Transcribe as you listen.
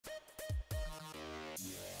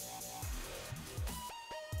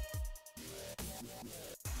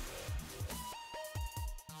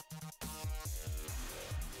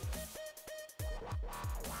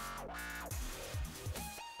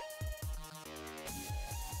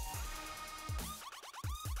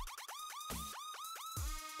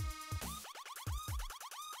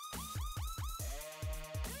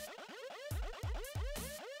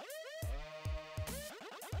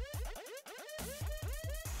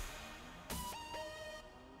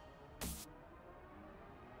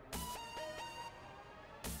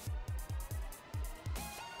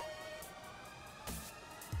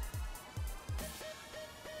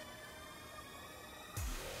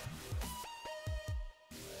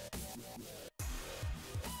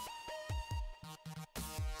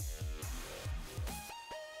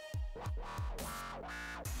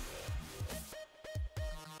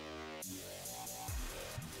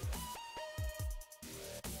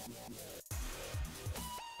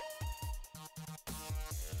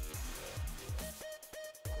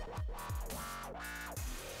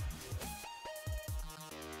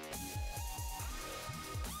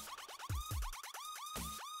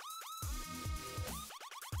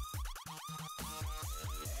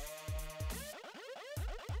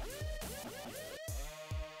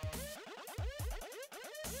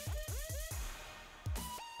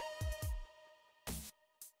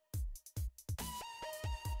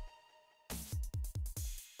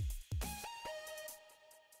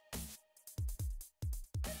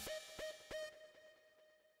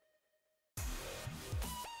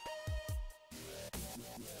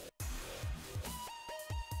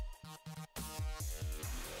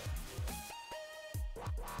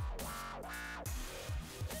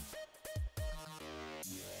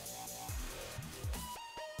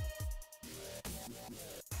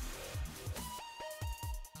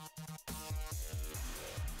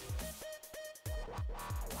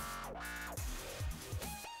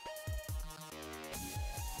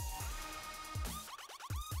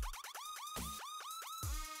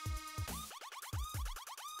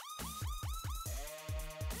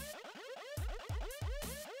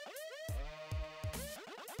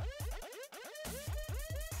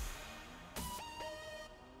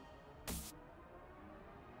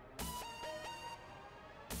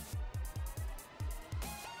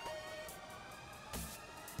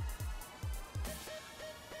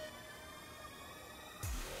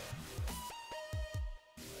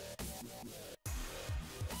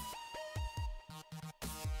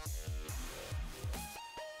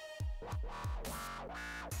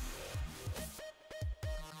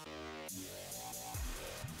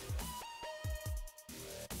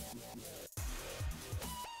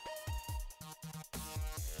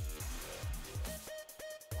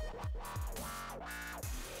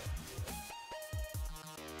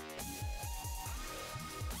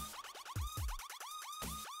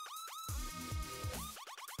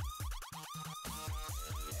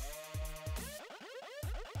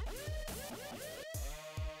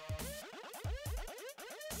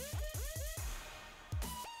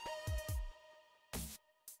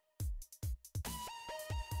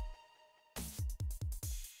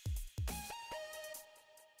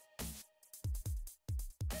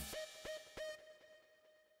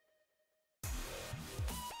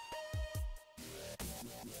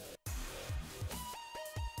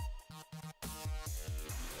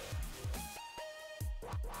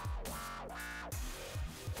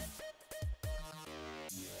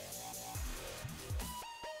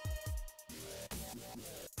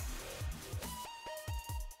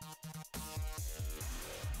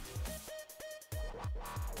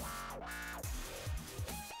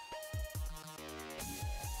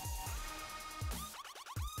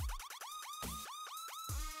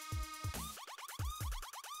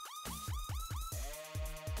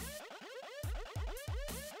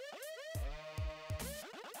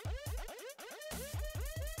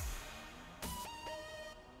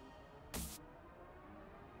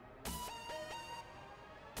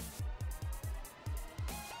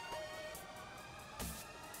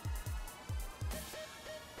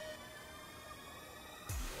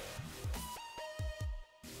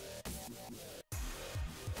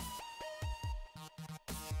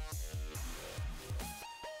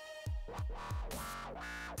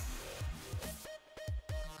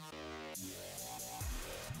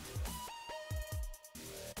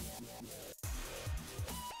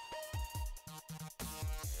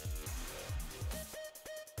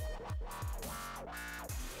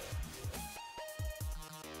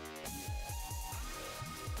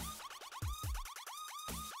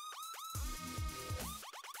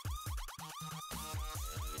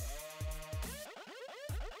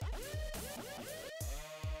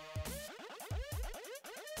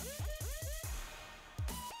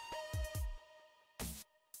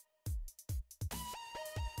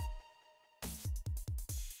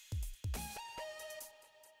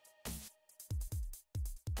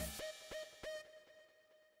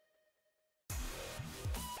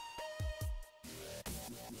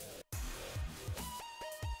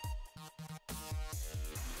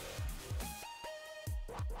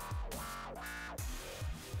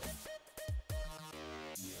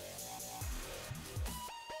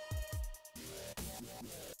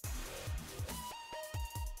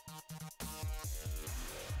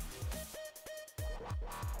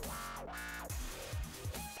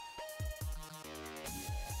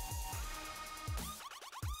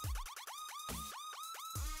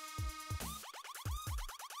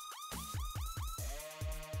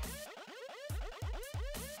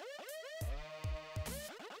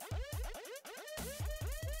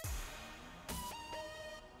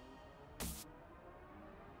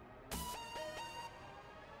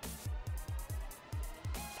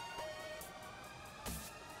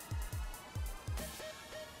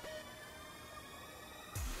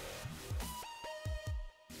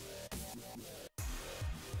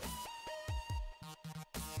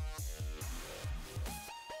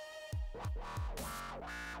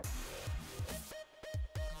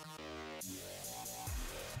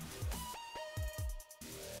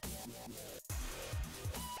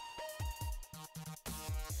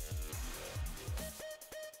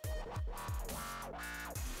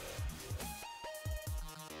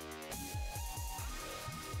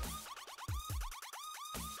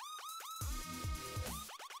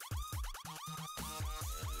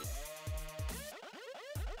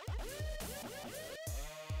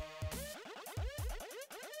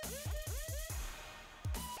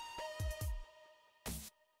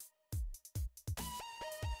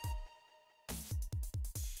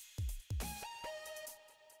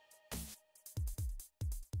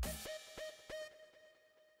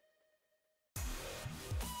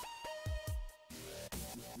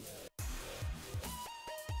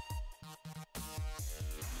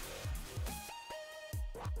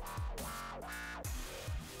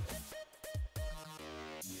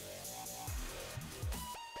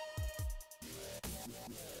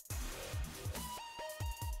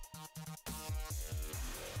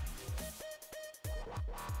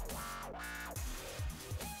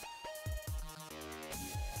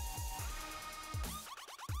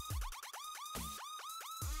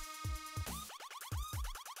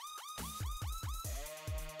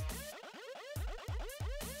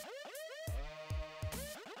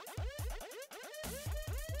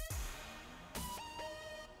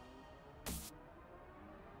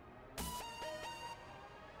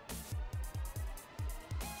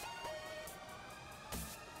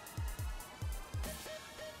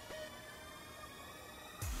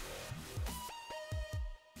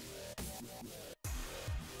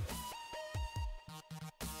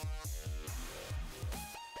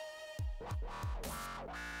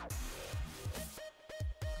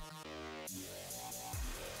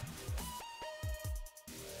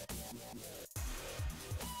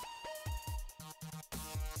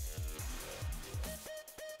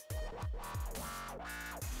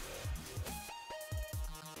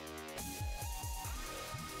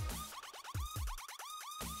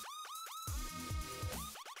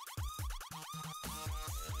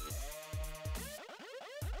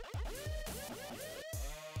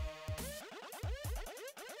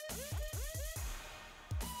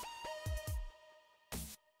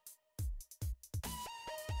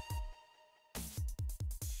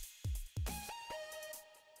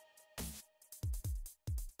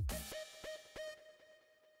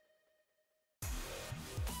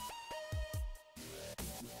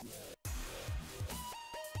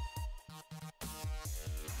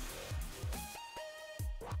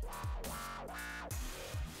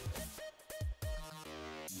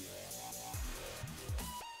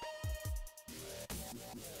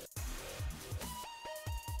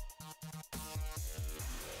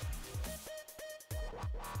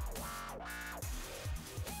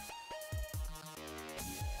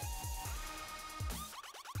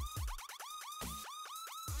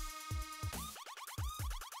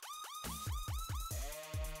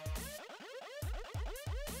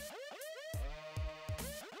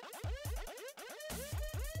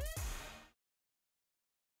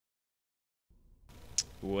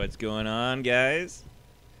What's going on, guys?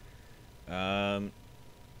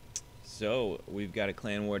 So we've got a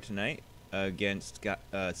clan war tonight against Scyth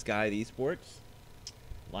Esports.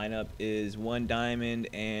 Lineup is 1 diamond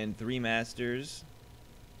and 3 masters.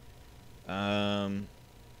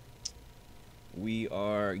 We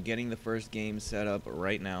are getting the first game set up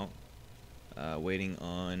right now, waiting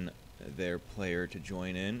on their player to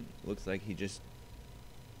join in. Looks like he just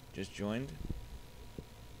joined.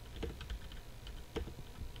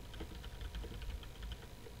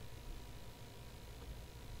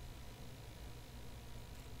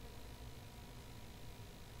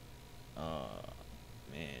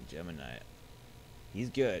 Man, Gemini. He's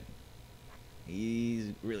good. He's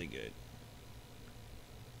really good.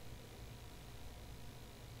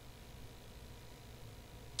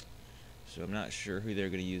 So I'm not sure who they're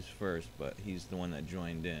going to use first, but he's the one that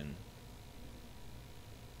joined in.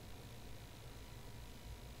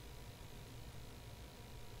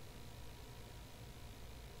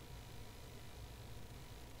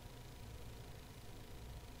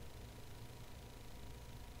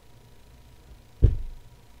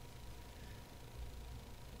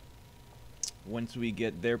 Once we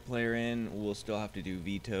get their player in, we'll still have to do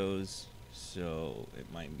vetoes, so it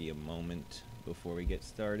might be a moment before we get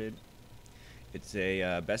started. It's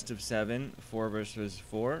a best of 7, 4 versus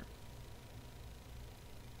 4.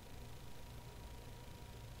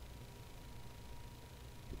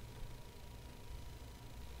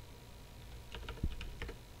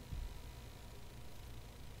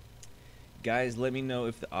 Guys, let me know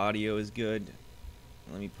if the audio is good.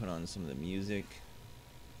 Let me put on some of the music.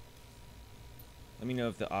 Let me know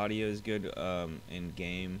if the audio is good in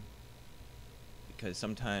game, because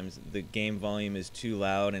sometimes the game volume is too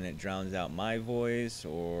loud and it drowns out my voice,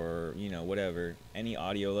 or you know, whatever. Any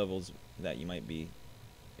audio levels that you might be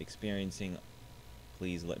experiencing,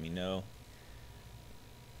 please let me know.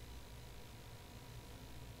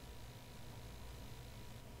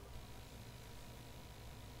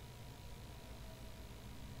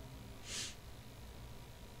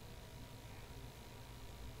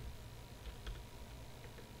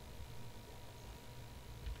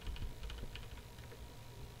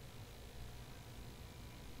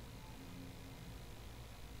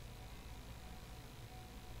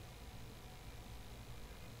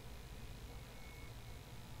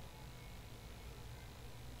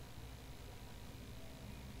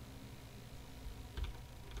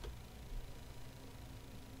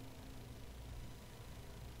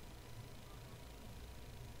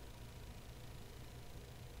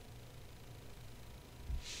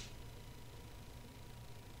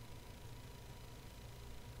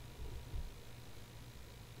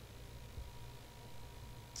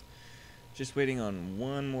 Just waiting on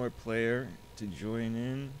one more player to join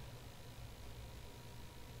in.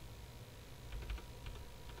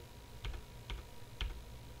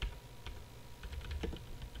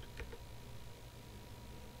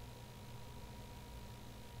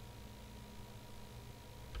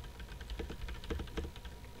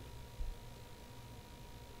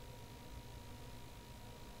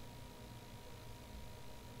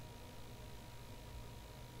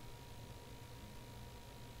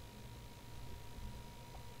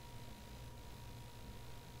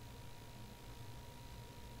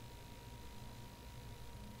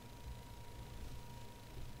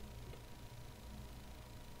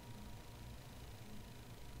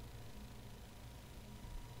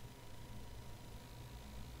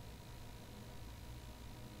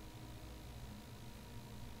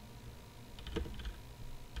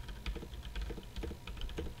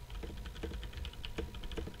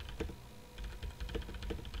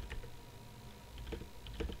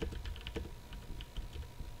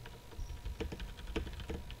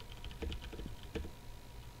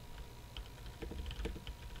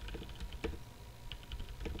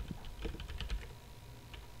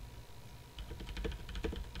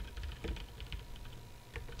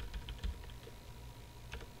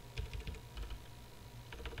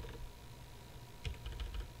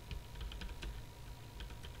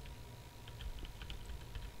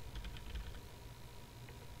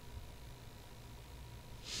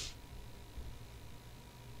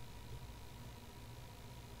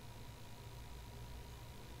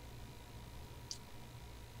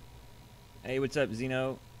 Hey, what's up,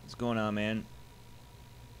 Zeno? What's going on, man?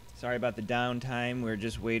 Sorry about the downtime. We're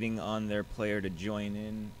just waiting on their player to join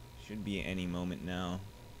in. Should be any moment now.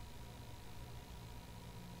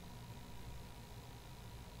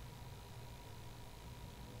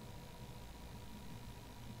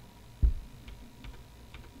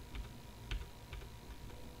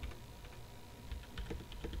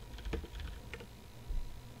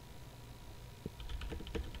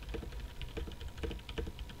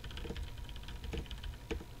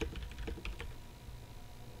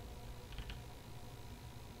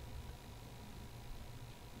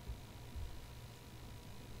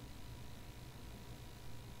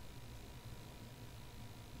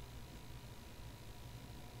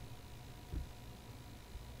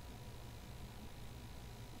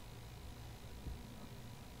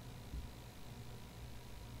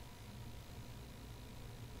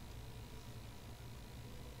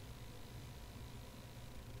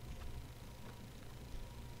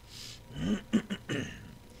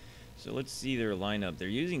 So let's see their lineup. They're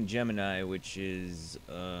using Gemini, which is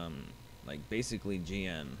like basically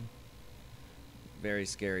GM. Very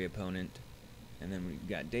scary opponent. And then we've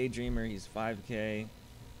got Daydreamer. He's 5K.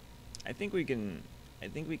 I think we can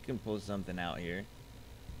pull something out here.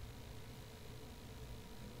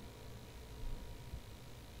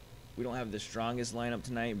 We don't have the strongest lineup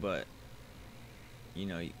tonight, but you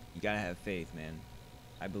know, you gotta have faith, man.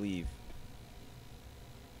 I believe.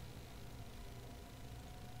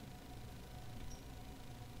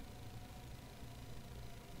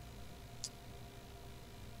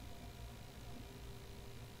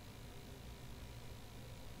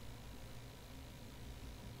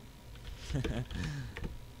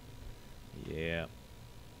 Yeah.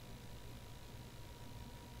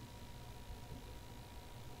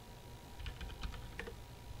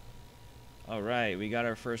 All right, we got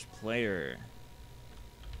our first player.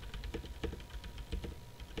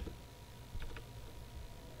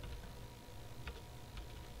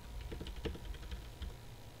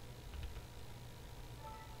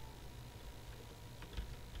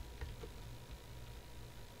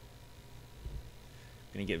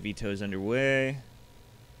 Gonna get vetoes underway.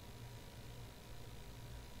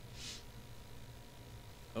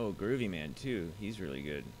 Oh, Groovy Man too. He's really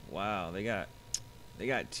good. Wow, they got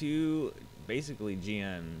two basically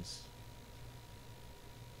GMs.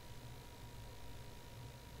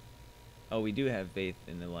 Oh, we do have faith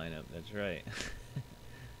in the lineup. That's right.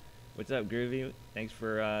 What's up, Groovy? Thanks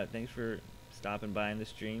for stopping by in the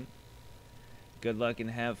stream. Good luck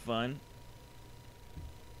and have fun.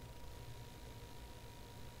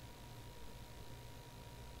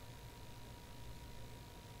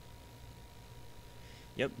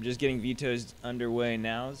 Yep, just getting vetoes underway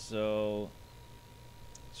now, so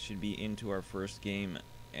should be into our first game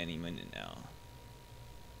any minute now.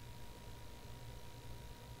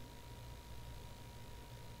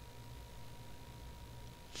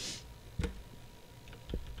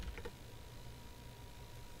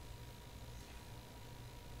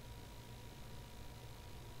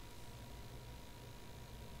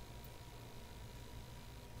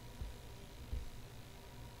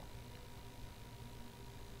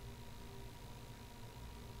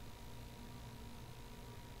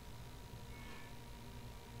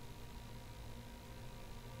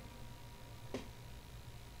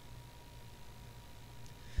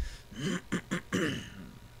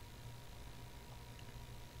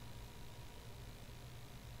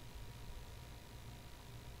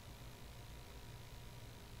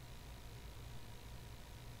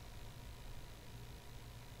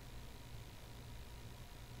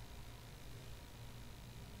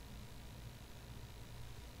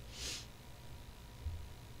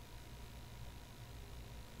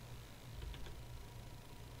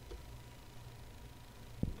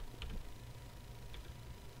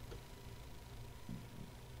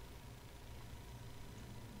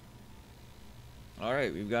 All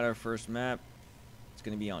right, we've got our first map. It's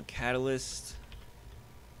going to be on Catalyst.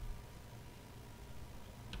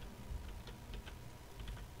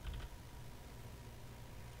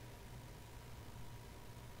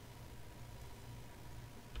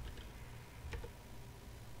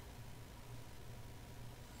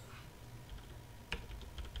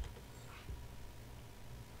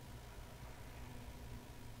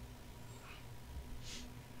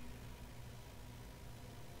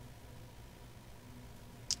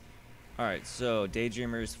 Alright, so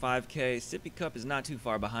Daydreamer's 5K. Sippy Cup is not too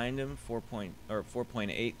far behind him,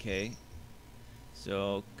 4.8K.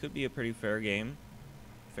 So could be a pretty fair game.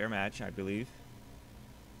 Fair match, I believe.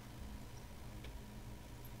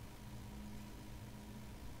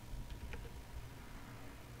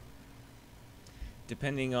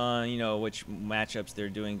 Depending on, you know, which matchups they're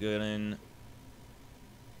doing good in,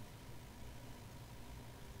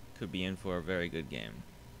 could be in for a very good game.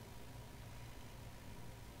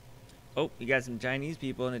 Oh, you got some Chinese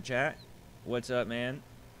people in the chat. What's up, man?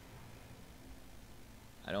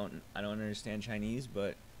 I don't understand Chinese,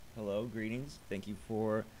 but hello, greetings. Thank you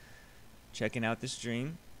for checking out the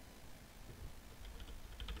stream.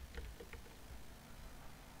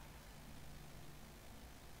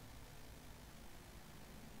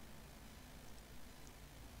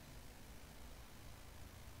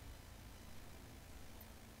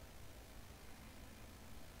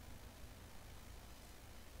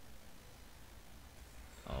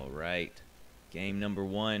 All right, game number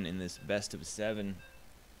 1 in this best of 7.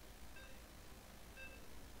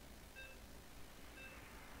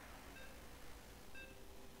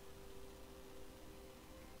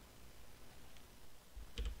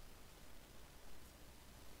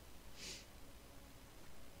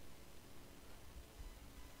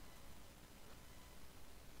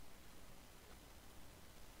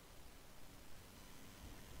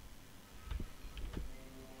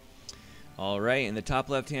 Alright, in the top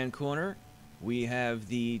left-hand corner, we have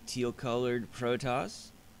the teal-colored Protoss.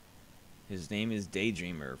 His name is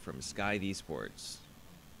Daydreamer from Scyth Esports.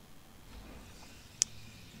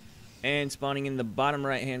 And spawning in the bottom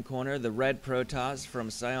right-hand corner, the red Protoss from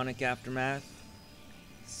Psionic Aftermath,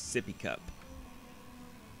 Sippy Cup.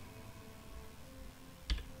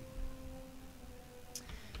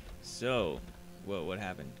 So, whoa, what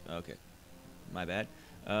happened? Okay, my bad.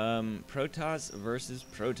 Protoss versus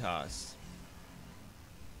Protoss.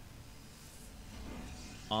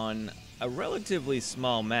 On a relatively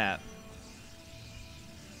small map.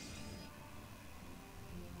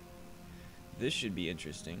 This should be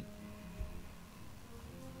interesting.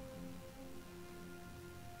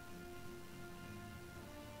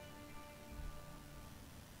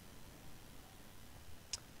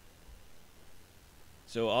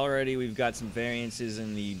 So already we've got some variances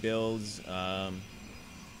in the builds.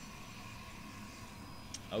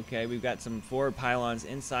 Okay, we've got some forward pylons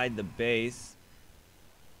inside the base.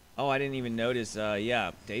 Oh, I didn't even notice.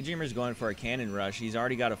 Yeah, Daydreamer's going for a cannon rush. He's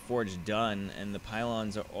already got a forge done, and the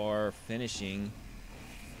pylons are finishing.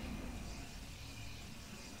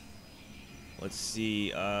 Let's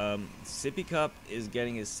see. Sippy Cup is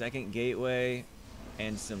getting his second gateway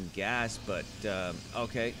and some gas, but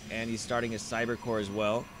okay. And he's starting his cyber core as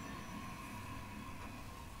well.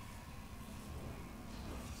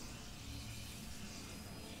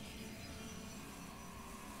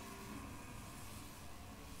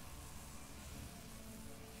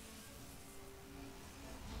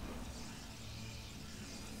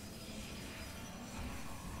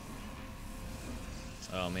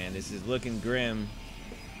 Oh man, this is looking grim.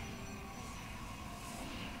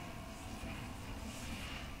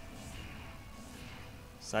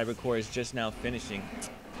 Cybercore is just now finishing.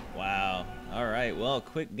 Wow. Alright, well,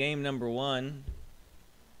 quick game number one.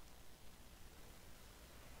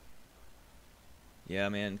 Yeah,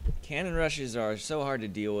 man. Cannon rushes are so hard to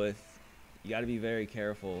deal with. You gotta be very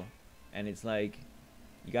careful. And it's like,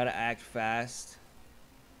 you gotta act fast.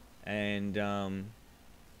 And,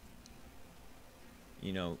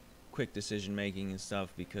 you know, quick decision making and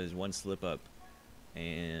stuff, because one slip up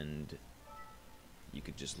and you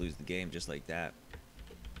could just lose the game just like that.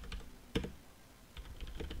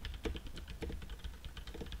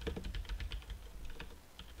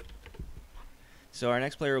 So our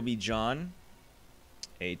next player will be John,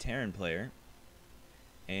 a Terran player,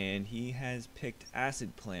 and he has picked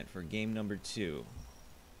Acid Plant for game number 2.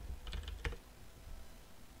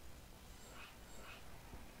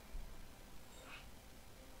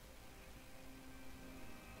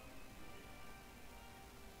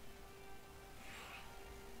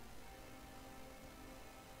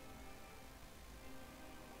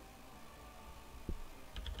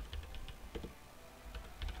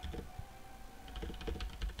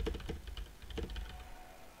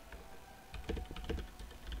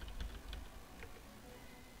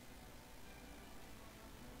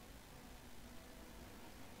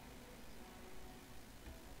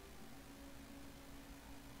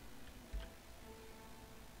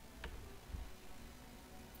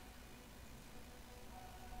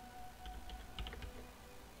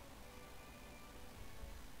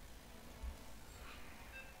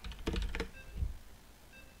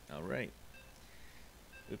 Alright.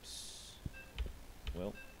 Oops.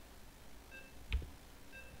 Well,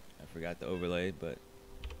 I forgot the overlay, but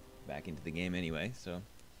back into the game anyway, so.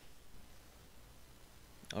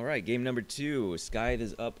 Alright, game number 2. Scythe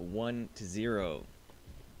is up 1-0.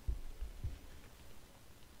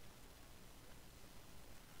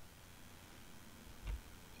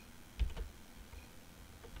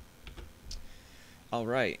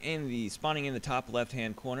 Alright, spawning in the top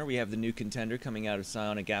left-hand corner, we have the new contender coming out of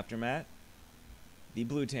Psionic Aftermath. The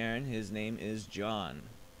blue Terran, his name is John.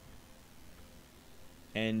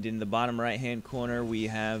 And in the bottom right-hand corner, we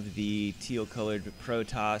have the teal-colored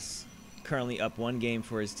Protoss, currently up 1 game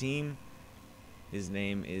for his team. His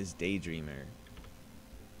name is Daydreamer.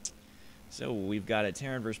 So we've got a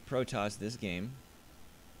Terran versus Protoss this game.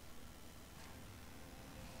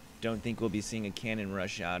 Don't think we'll be seeing a cannon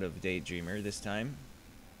rush out of Daydreamer this time.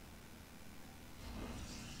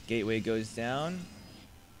 Gateway goes down.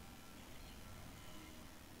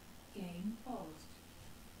 Game paused.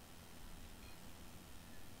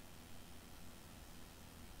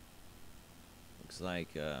 Looks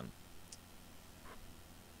like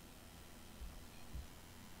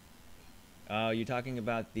you're talking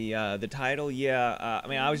about the title? Yeah, I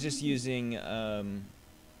mean, I was just using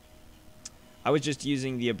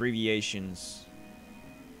the abbreviations.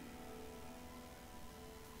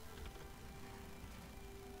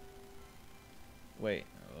 Wait,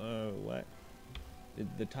 what?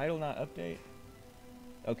 Did the title not update?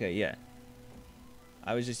 Okay, yeah.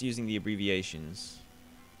 I was just using the abbreviations.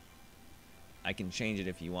 I can change it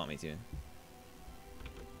if you want me to.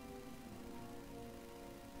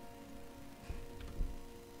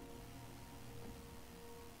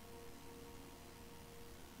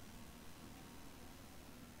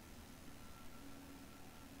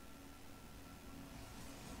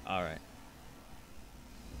 Alright.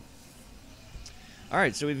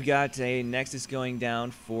 Alright, so we've got a Nexus going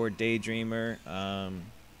down for Daydreamer.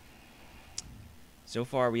 So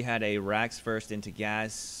far we had a Rax first into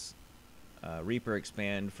gas, Reaper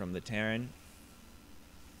expand from the Terran.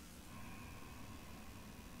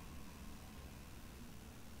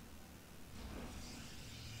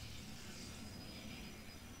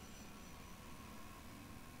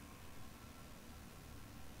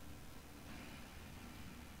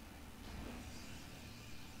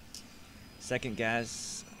 Second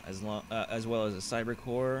gas, as well as a Cyber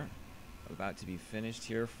Core, about to be finished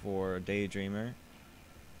here for Daydreamer.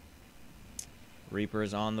 Reaper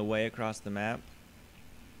is on the way across the map.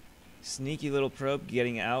 Sneaky little probe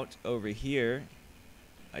getting out over here.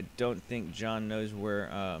 I don't think John knows where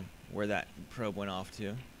that probe went off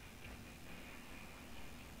to.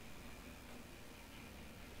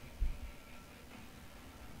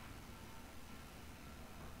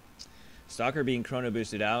 Stalker being chrono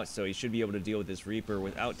boosted out, so he should be able to deal with this Reaper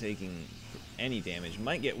without taking any damage.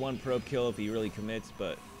 Might get one probe kill if he really commits,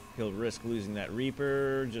 but he'll risk losing that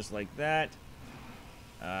Reaper just like that.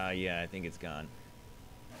 Yeah, I think it's gone.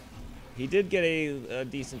 He did get a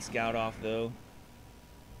decent scout off, though.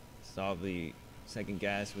 Saw the second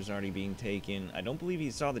gas was already being taken. I don't believe he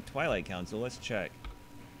saw the Twilight Council. Let's check.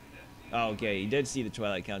 Oh, okay, he did see the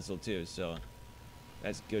Twilight Council, too, so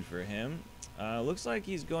that's good for him. Looks like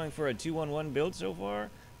he's going for a 2-1-1 build so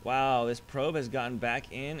far. Wow, this probe has gotten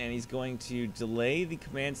back in, and he's going to delay the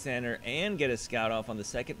command center and get a scout off on the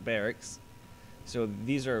second barracks. So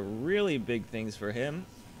these are really big things for him.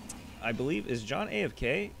 I believe, is John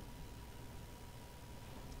AFK?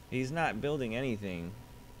 He's not building anything.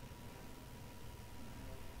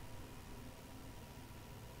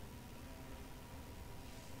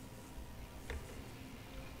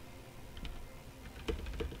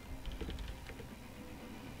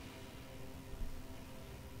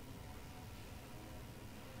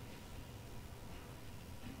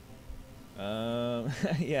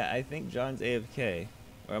 Yeah, I think John's AFK.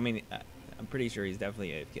 Or, I mean, I'm pretty sure he's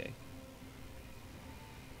definitely AFK.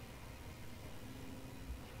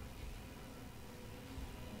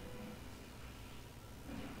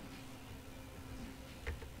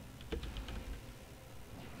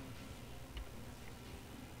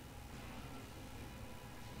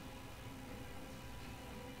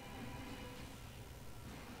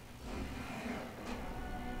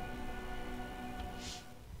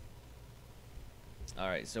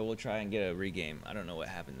 Alright, so we'll try and get a regame. I don't know what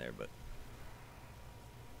happened there, but...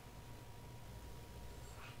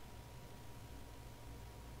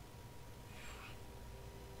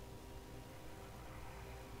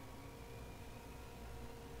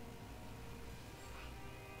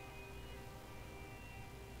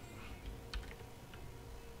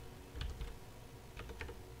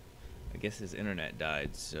 I guess his internet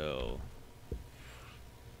died, so...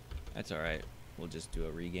 That's alright. We'll just do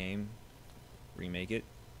a regame. Remake it.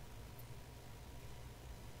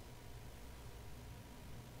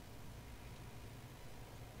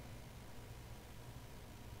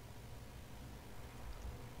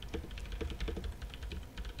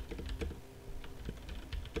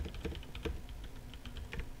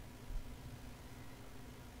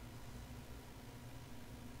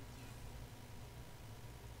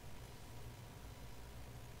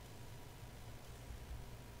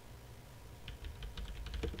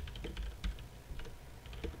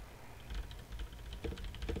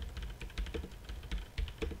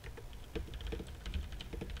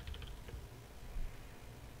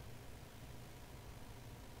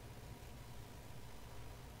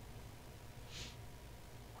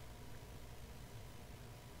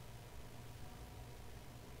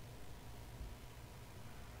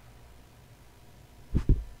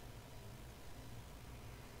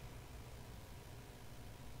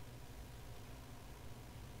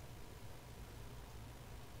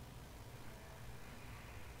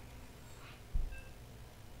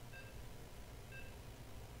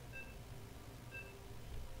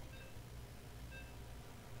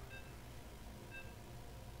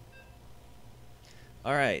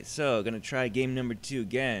 Alright, so gonna try game number 2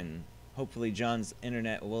 again. Hopefully John's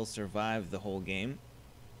internet will survive the whole game.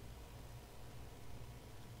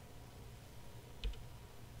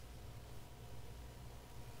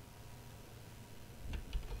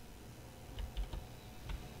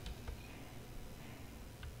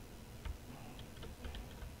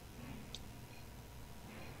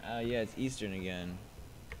 Yeah, it's Eastern again.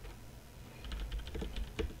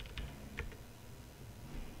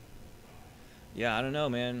 Yeah, I don't know,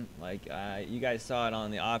 man. Like, you guys saw it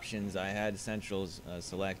on the options. I had Centrals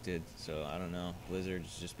selected, so I don't know.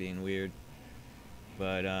 Blizzard's just being weird.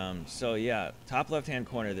 But, so yeah, top left-hand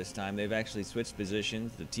corner this time. They've actually switched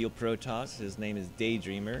positions. The teal Protoss, his name is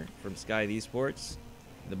Daydreamer from Scyth Esports.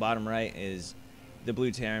 The bottom right is the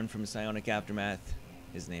blue Terran from Psionic Aftermath.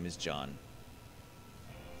 His name is John.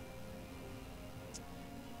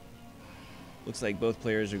 Looks like both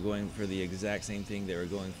players are going for the exact same thing they were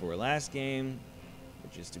going for last game,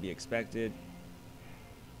 which is to be expected.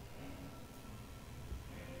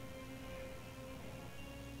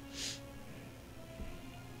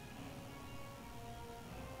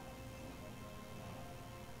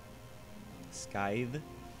 Scyth?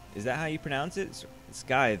 Is that how you pronounce it?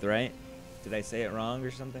 Scyth, right? Did I say it wrong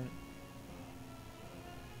or something?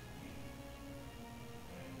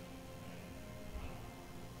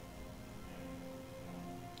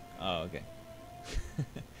 Oh, okay.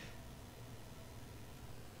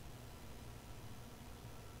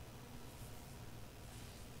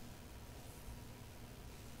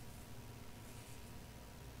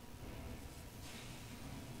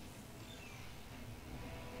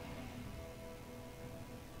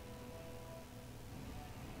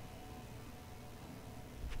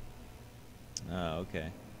 Oh,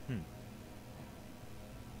 okay.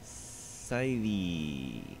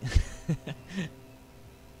 Scythe.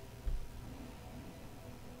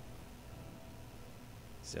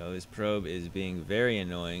 So his probe is being very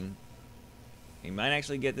annoying. He might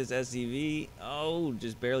actually get this SCV. Oh,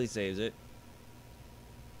 just barely saves it.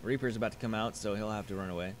 Reaper's about to come out, so he'll have to run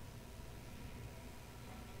away.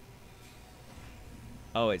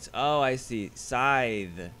 Oh, I see.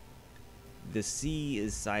 Scythe. The C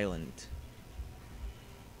is silent.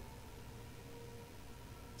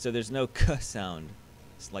 So there's no K sound.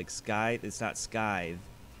 It's like scythe. It's not scythe.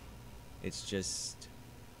 It's just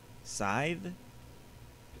scythe.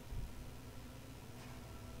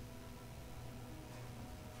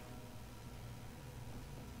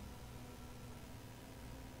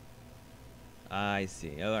 I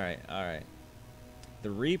see. All right, all right. The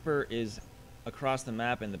Reaper is across the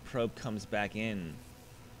map and the probe comes back in.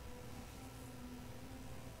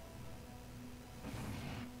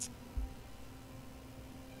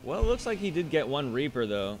 Well, it looks like he did get one Reaper,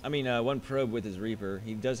 though. I mean, one probe with his Reaper.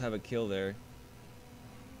 He does have a kill there.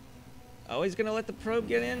 Oh, he's going to let the probe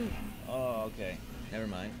get in? Oh, okay. Never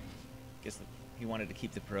mind. Guess he wanted to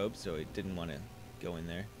keep the probe, so he didn't want to go in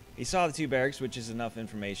there. He saw the two barracks, which is enough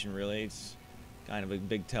information, really. It's kind of a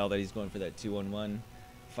big tell that he's going for that 2-1-1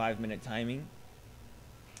 5-minute timing.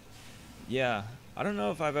 Yeah, I don't know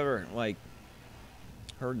if I've ever, like,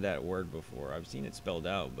 heard that word before. I've seen it spelled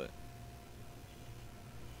out, but...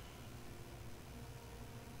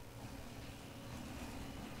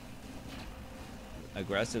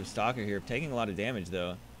 Aggressive stalker here, taking a lot of damage,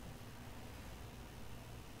 though.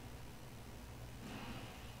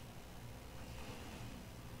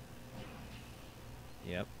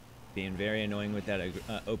 Yep, being very annoying with that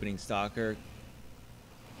opening stalker.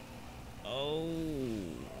 Oh,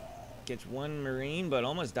 gets one Marine, but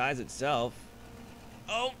almost dies itself.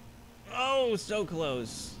 Oh, oh, so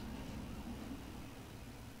close.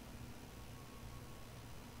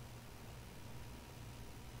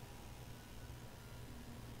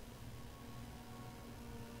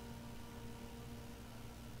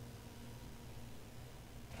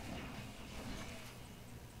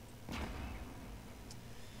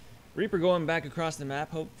 Reaper going back across the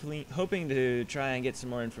map, hoping to try and get some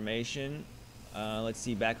more information. Let's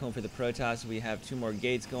see, back home for the Protoss, we have 2 more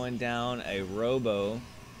gates going down, a Robo.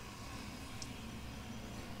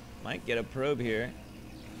 Might get a probe here.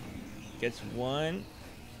 Gets one.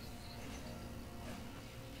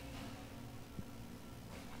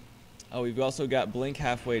 Oh, we've also got Blink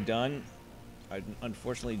halfway done.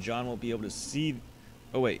 Unfortunately, John won't be able to see...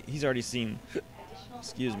 Oh, wait, he's already seen...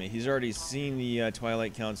 Excuse me, he's already seen the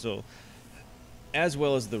Twilight Council as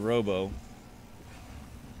well as the Robo.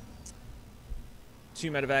 2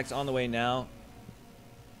 medevacs on the way now.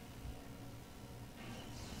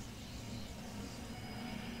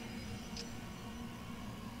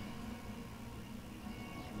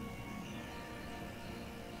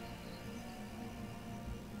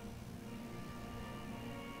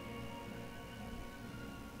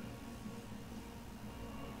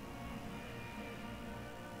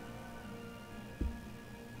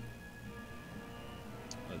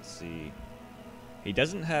 Let's see. He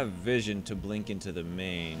doesn't have vision to blink into the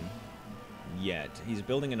main yet. He's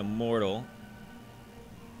building an Immortal.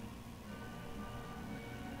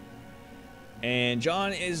 And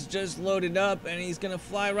John is just loaded up, and he's gonna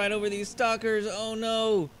fly right over these stalkers. Oh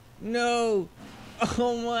no, no,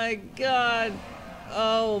 oh my god,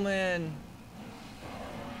 oh man,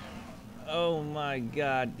 oh my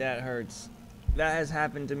god, that hurts. That has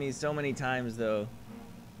happened to me so many times though.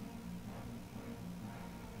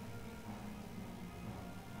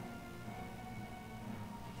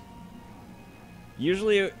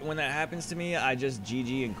 Usually when that happens to me, I just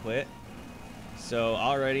GG and quit. So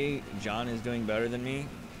already John is doing better than me.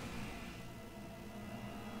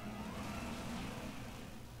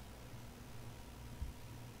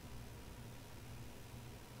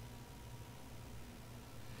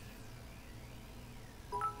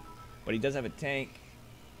 But he does have a tank.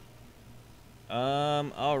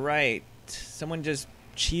 All right. Someone just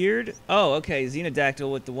cheered. Oh, okay.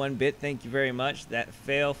 Xenodactyl with the 1 bit. Thank you very much. That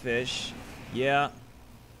fail fish. Yeah.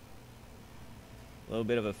 A little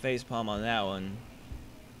bit of a facepalm on that one.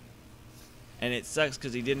 And it sucks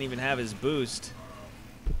because he didn't even have his boost.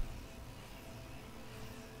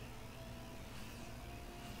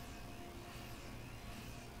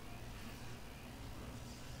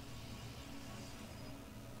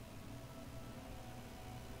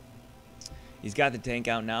 He's got the tank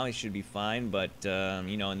out now. He should be fine. But,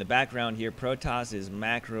 you know, in the background here, Protoss is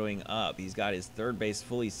macroing up. He's got his 3rd base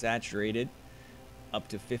fully saturated. Up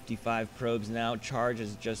to 55 probes now. Charge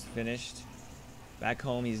is just finished. Back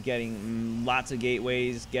home, he's getting lots of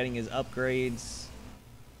gateways, getting his upgrades.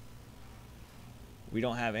 We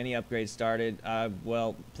don't have any upgrades started.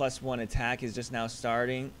 Well, +1 attack is just now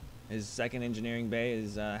starting. His 2nd engineering bay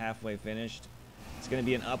is halfway finished. It's going to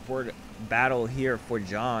be an upward battle here for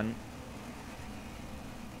John.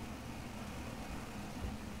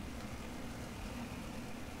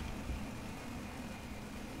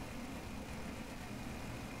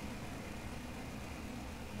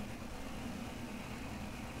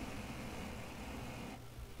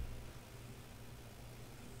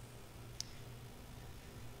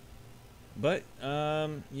 But,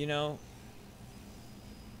 you know,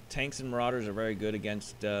 tanks and marauders are very good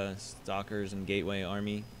against stalkers and gateway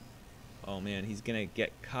army. Oh man, he's gonna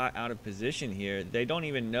get caught out of position here. They don't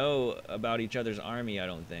even know about each other's army, I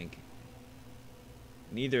don't think.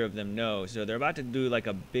 Neither of them know. So they're about to do like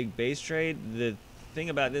a big base trade. The thing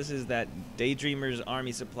about this is that Daydreamer's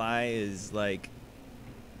army supply is like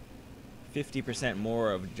 50%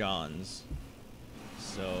 more of John's.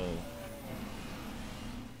 So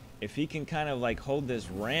if he can kind of like hold this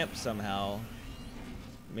ramp somehow,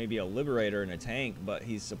 maybe a liberator and a tank, but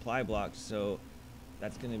he's supply blocked, so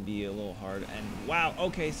that's gonna be a little hard. And wow,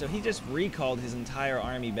 okay, so he just recalled his entire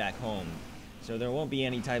army back home, so there won't be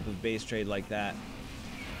any type of base trade like that.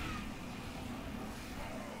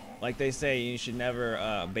 Like they say, you should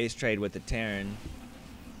never base trade with the Terran,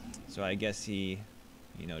 so I guess he,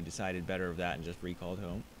 you know, decided better of that and just recalled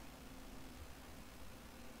home.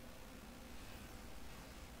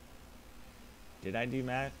 Did I do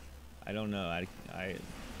math? I don't know. I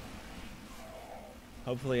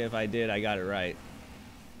hopefully if I did, I got it right.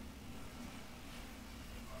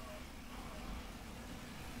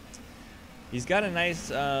 He's got a nice,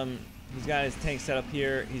 he's got his tank set up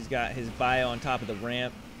here. He's got his bio on top of the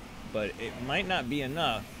ramp, but it might not be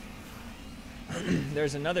enough.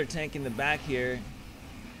 There's another tank in the back here,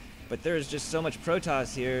 but there's just so much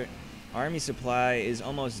Protoss here. Army supply is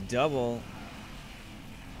almost double.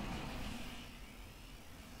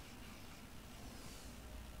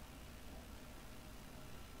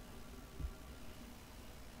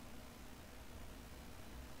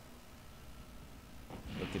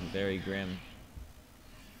 Looking very grim.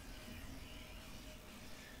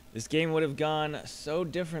 This game would have gone so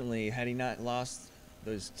differently had he not lost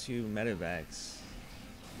those 2 medevacs.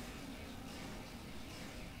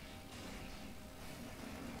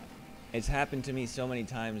 It's happened to me so many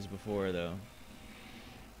times before, though.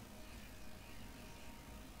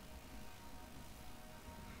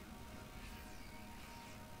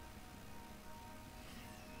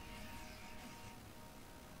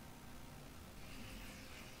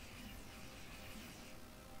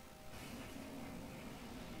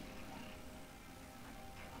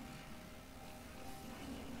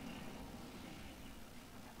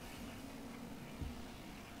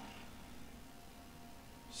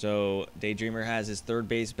 So Daydreamer has his 3rd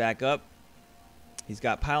base back up. He's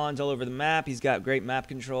got pylons all over the map. He's got great map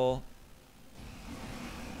control.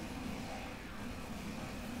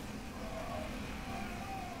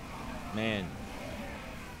 Man.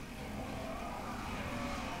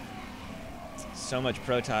 So much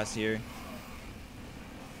Protoss here.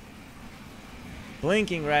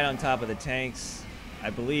 Blinking right on top of the tanks. I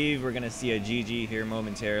believe we're going to see a GG here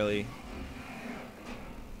momentarily.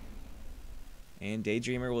 And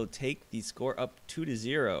Daydreamer will take the score up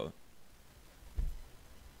 2-0.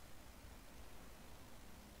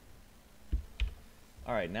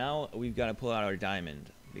 All right, now we've got to pull out our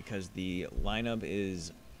diamond because the lineup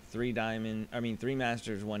is 3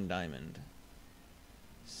 masters, 1 diamond.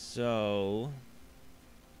 So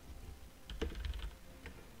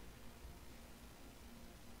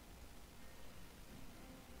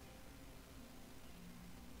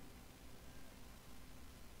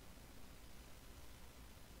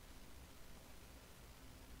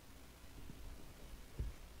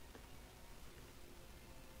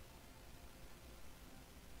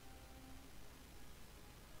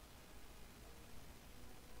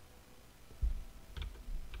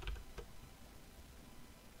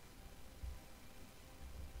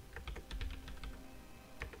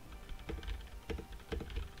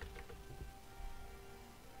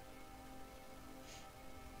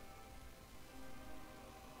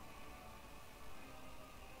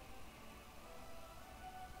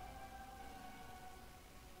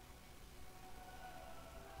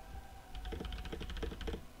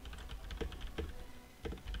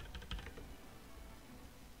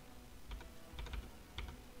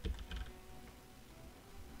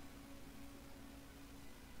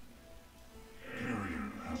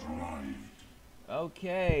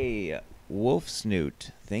okay, Wolf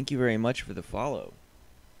Snoot, thank you very much for the follow.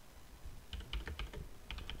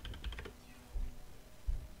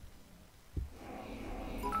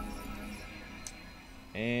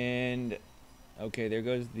 And okay, there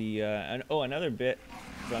goes the another bit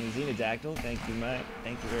from Xenodactyl. Thank you, Mike.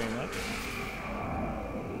 Thank you very much.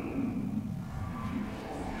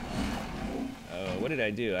 What did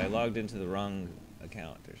I do? I logged into the wrong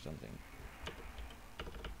account or something.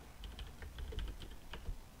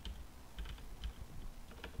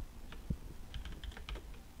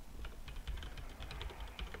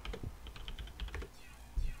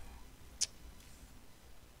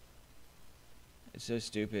 It's so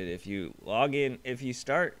stupid. If you log in, if you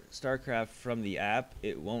start StarCraft from the app,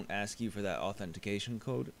 it won't ask you for that authentication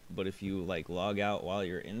code. But if you like log out while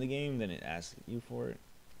you're in the game, then it asks you for it.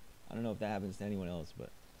 I don't know if that happens to anyone else,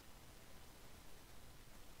 but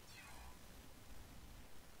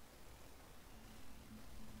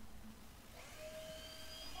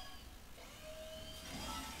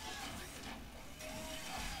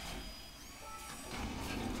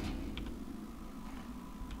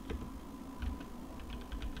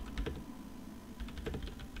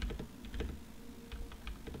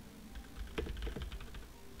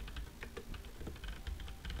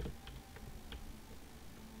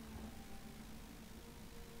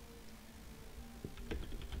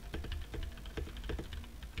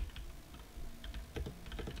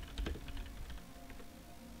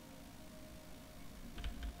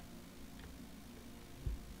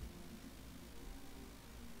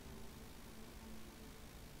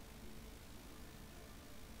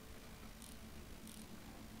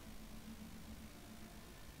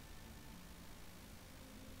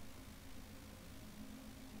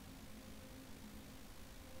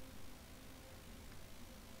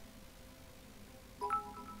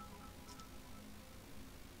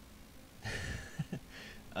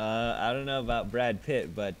I don't know about Brad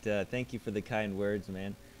Pitt, but thank you for the kind words,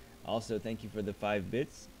 man. Also, thank you for the 5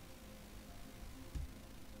 bits.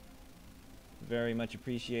 Very much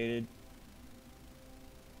appreciated.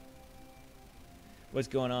 What's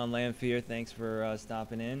going on, Lamphir? Thanks for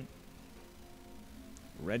stopping in.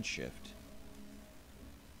 Redshift.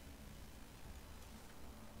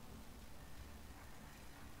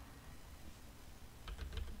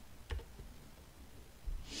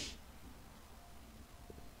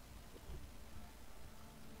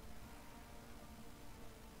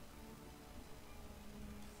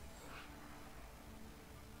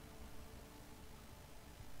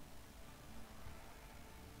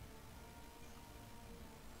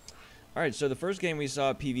 Alright, so the first game we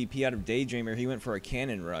saw PvP out of Daydreamer, he went for a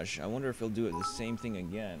cannon rush. I wonder if he'll do it the same thing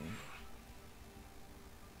again.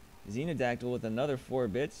 Xenodactyl with another 4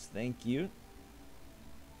 bits, thank you.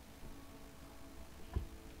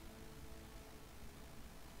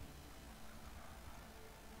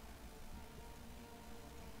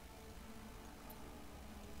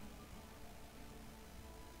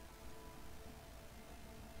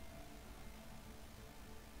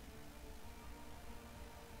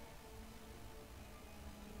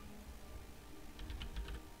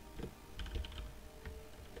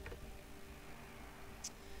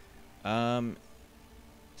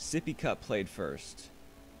 Sippy Cup played first.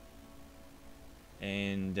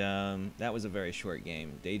 And that was a very short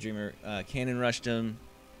game. Daydreamer cannon rushed him.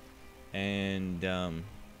 And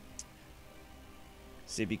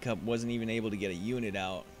Sippy Cup wasn't even able to get a unit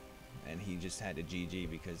out, and he just had to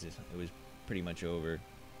GG because it was pretty much over.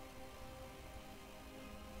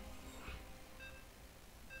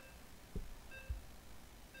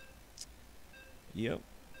 Yep.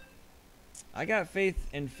 I got faith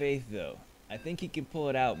in Faith, though. I think he can pull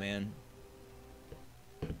it out, man.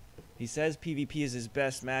 He says PvP is his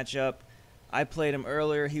best matchup. I played him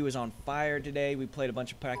earlier. He was on fire today. We played a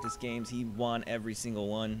bunch of practice games. He won every single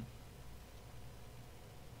one.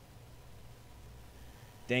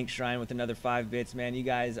 Dank Shrine with another 5 bits. Man, you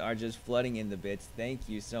guys are just flooding in the bits. Thank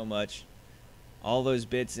you so much. All those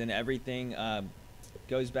bits and everything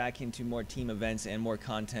goes back into more team events and more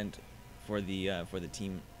content for the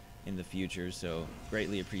team in the future. So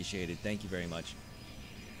greatly appreciated. Thank you very much.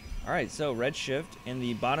 All right, so red shift in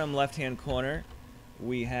the bottom left-hand corner,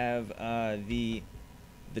 we have the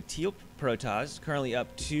teal Protoss currently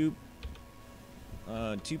up 2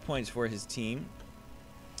 points for his team.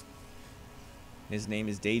 His name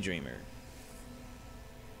is Daydreamer.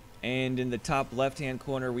 And in the top left-hand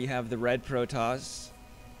corner, we have the red Protoss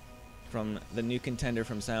from the new contender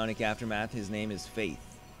from Psionic Aftermath. His name is Faith.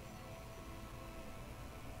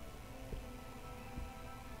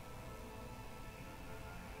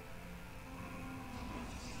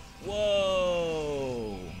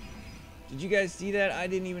 Whoa! Did you guys see that? I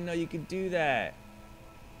didn't even know you could do that.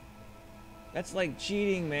 That's like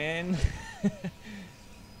cheating, man.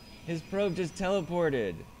 His probe just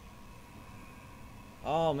teleported.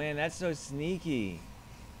 Oh man, that's so sneaky.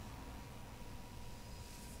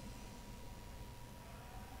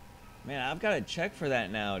 Man, I've got to check for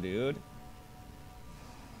that now, dude.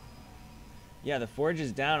 Yeah, the forge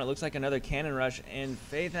is down. It looks like another cannon rush, and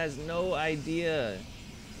Faith has no idea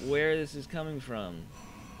where this is coming from.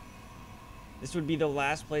 This would be the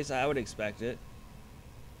last place I would expect it.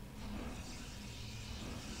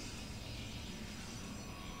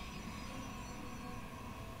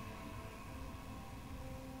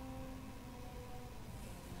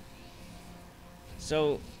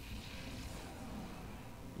 So,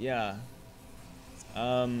 yeah.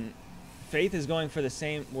 Faith is going for the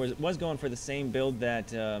same, was going for the same build that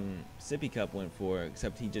Sippy Cup went for,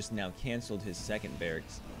 except he just now canceled his second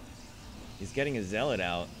barracks. He's getting a Zealot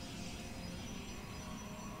out.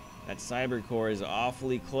 That Cyber Core is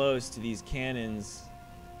awfully close to these cannons.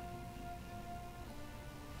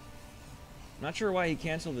 I'm not sure why he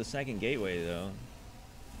canceled the second gateway, though.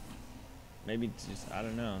 Maybe just, I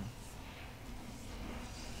don't know.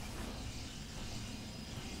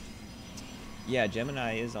 Yeah,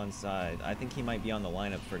 Gemini is on side. I think he might be on the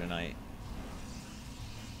lineup for tonight.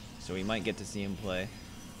 So we might get to see him play.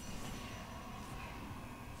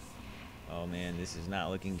 Oh man, this is not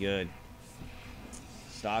looking good.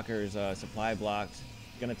 Stalker's supply blocked.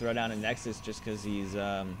 Gonna throw down a Nexus just because he's...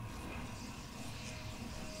 so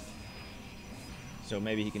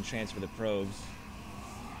maybe he can transfer the probes.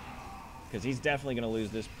 Because he's definitely gonna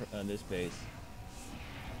lose this base.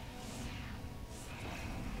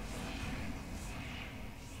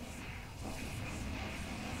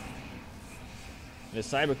 The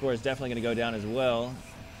Cyber Core is definitely going to go down as well.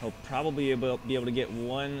 He'll probably be able to get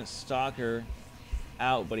one Stalker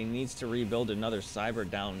out, but he needs to rebuild another Cyber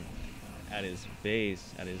down at his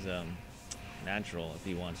base, at his natural, if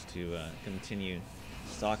he wants to continue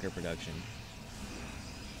Stalker production.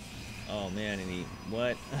 Oh man, and he,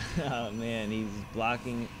 what? Oh man, he's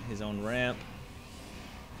blocking his own ramp.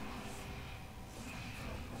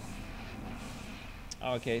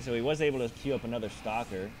 Okay, so he was able to queue up another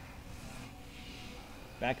Stalker.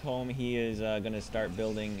 Back home, he is going to start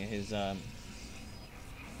building his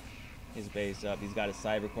base up. He's got his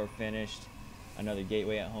Cyber Core finished, another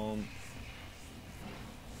gateway at home.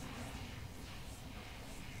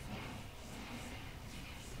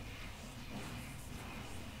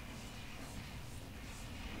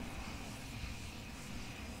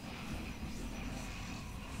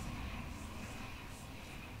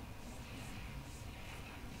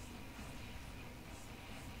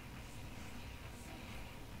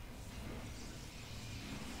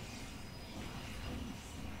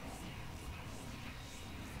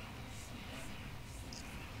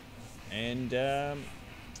 And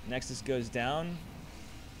Nexus goes down.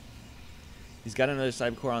 He's got another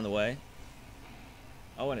Cyber Core on the way.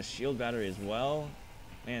 Oh, and a shield battery as well.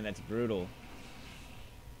 Man, that's brutal.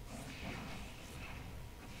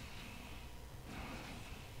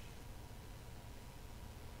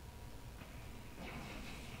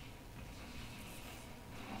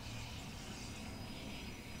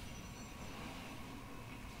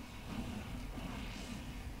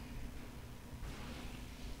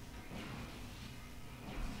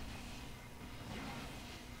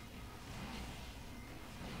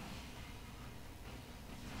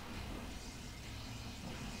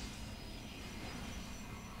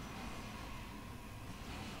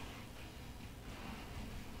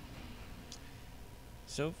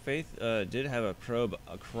 So Faith did have a probe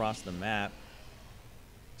across the map.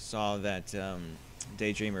 Saw that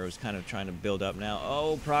Daydreamer was kind of trying to build up now.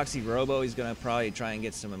 Oh, Proxy Robo. He's going to probably try and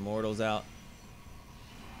get some Immortals out.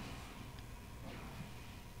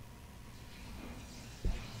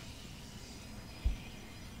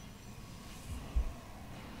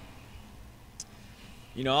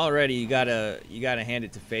 You know, already you gotta hand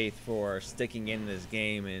it to Faith for sticking in this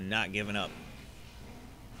game and not giving up.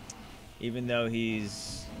 Even though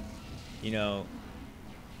he's, you know,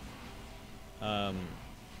 a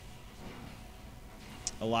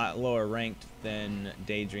lot lower ranked than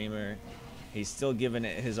Daydreamer, he's still giving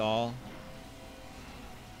it his all.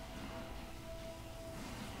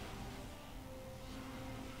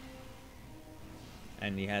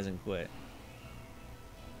 And he hasn't quit.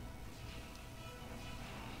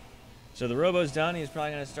 So the Robo's done. He's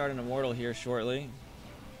probably going to start an Immortal here shortly.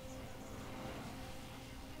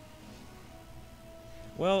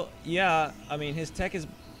 Well, yeah, I mean, his tech is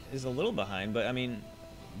a little behind, but I mean,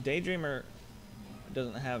 Daydreamer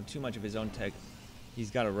doesn't have too much of his own tech.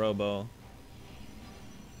 He's got a Robo.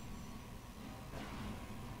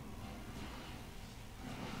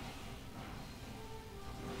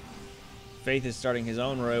 Faith is starting his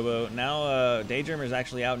own Robo. Now Daydreamer is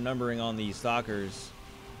actually outnumbering on the Stalkers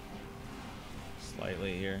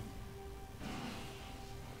slightly here.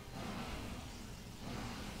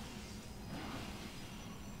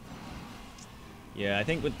 Yeah, I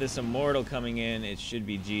think with this Immortal coming in, it should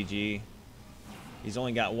be GG. He's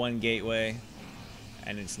only got one gateway,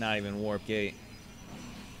 and it's not even Warp Gate.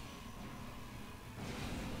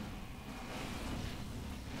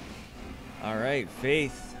 Alright,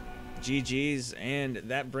 Faith, GG's, and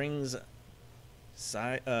that brings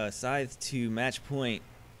Scyth to match point.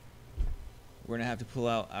 We're going to have to pull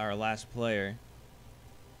out our last player,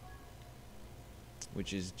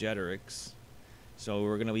 which is Jeterix. So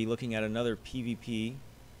we're going to be looking at another PvP.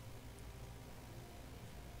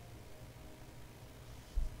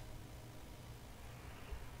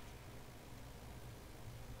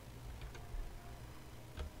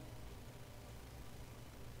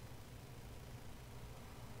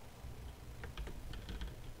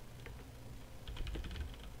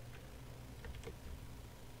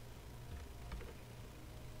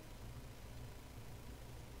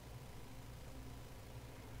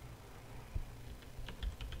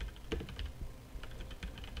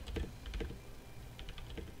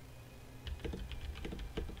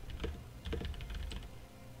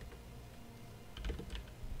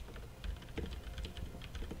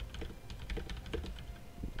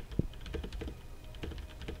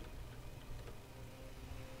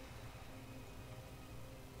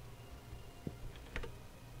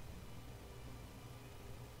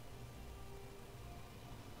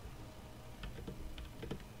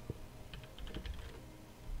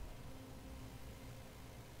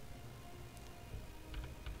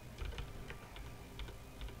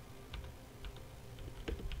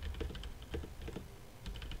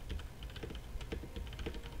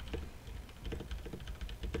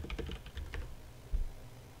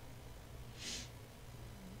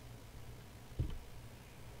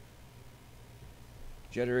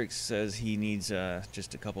 Jeterix says he needs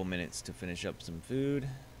just a couple minutes to finish up some food,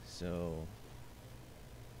 so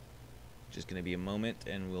just going to be a moment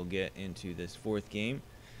and we'll get into this fourth game.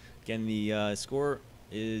 Again, the score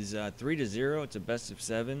is 3-0. It's a best of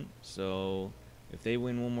 7, so if they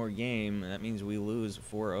win one more game, that means we lose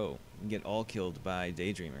 4-0 and get all killed by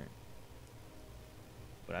Daydreamer.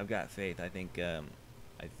 But I've got faith. I think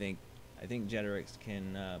Jeterix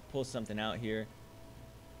can pull something out here.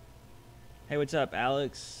 Hey, what's up,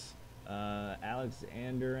 Alex? Alex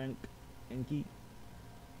Enki.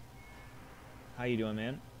 How you doing,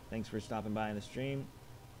 man? Thanks for stopping by on the stream.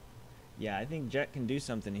 Yeah, I think Jet can do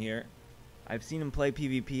something here. I've seen him play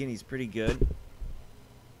PvP, and he's pretty good.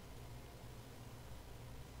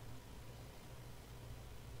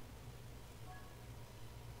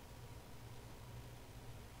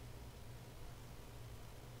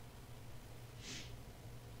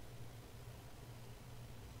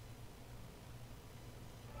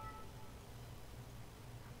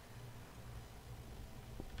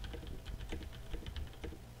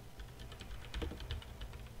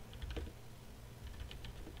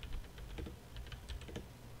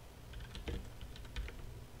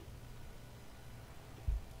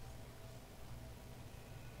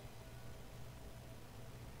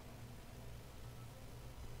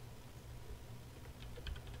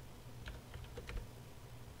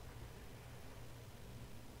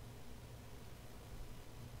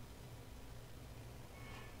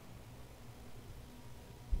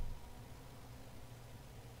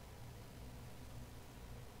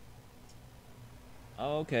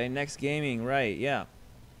 Oh, okay, Next Gaming, right, yeah.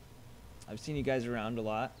 I've seen you guys around a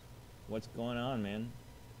lot. What's going on, man?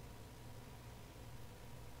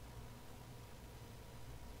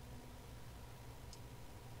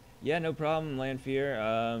 Yeah, no problem, Lanfear.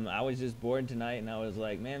 I was just bored tonight, and I was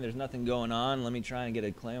like, man, there's nothing going on. Let me try and get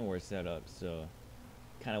a clan war set up. So,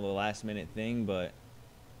 kind of a last minute thing, but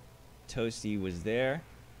Toasty was there.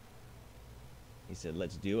 He said,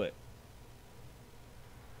 let's do it.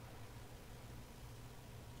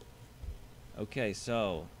 Okay,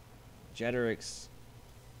 so Jeterix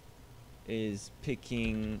is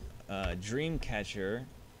picking Dreamcatcher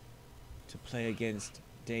to play against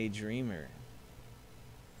Daydreamer.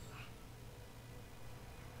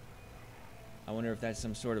 I wonder if that's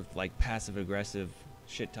some sort of like passive aggressive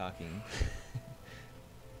shit talking.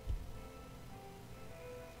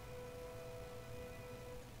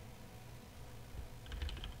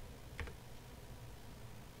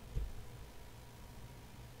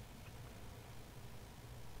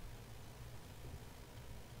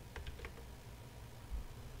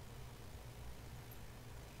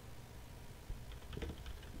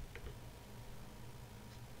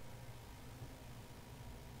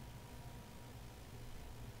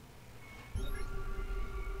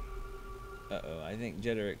 Uh-oh, I think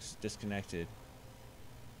Jeterix disconnected.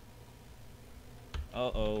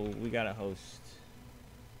 Uh-oh, we got a host.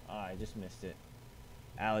 Oh, I just missed it.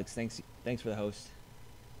 Alex, thanks for the host.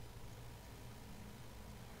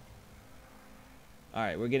 All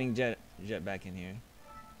right, we're getting Jet back in here.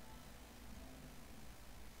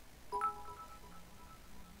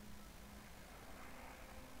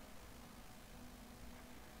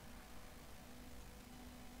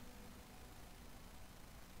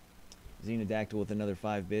 Xenodactyl with another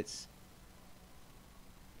 5 bits.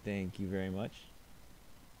 Thank you very much.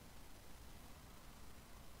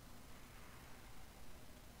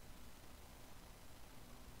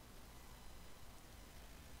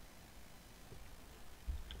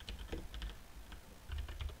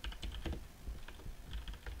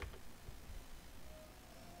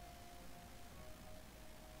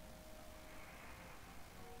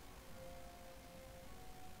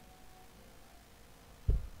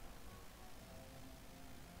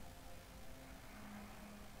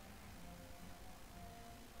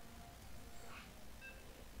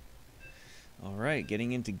 All right,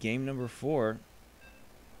 getting into game number 4.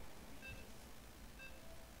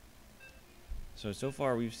 So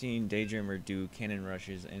far we've seen Daydreamer do cannon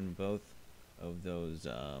rushes in both of those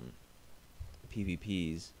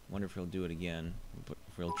PvPs. Wonder if he'll do it again.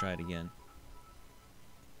 If he'll try it again.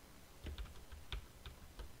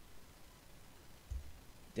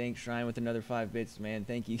 Dank Shrine with another 5 bits, man.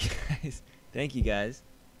 Thank you guys. Thank you guys.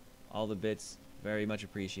 All the bits, very much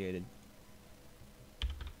appreciated.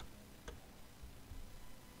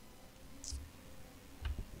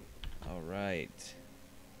 All right.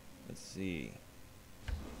 Let's see.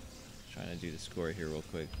 Trying to do the score here real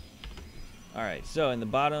quick. All right. So in the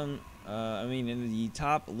bottom, in the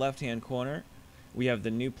top left-hand corner, we have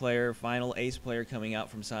the new player, final ace player coming out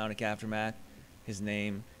from Psionic Aftermath. His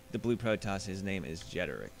name, the blue Protoss, his name is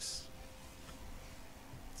Jeterix.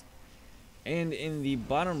 And in the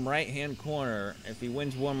bottom right-hand corner, if he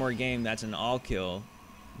wins one more game, that's an all kill.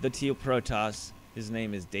 The teal Protoss, his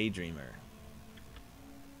name is Daydreamer.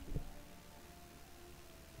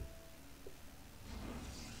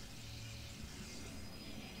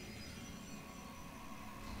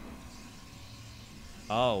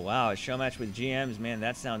 Oh, wow. A show match with GMs. Man,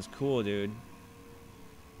 that sounds cool, dude.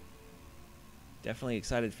 Definitely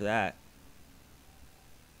excited for that.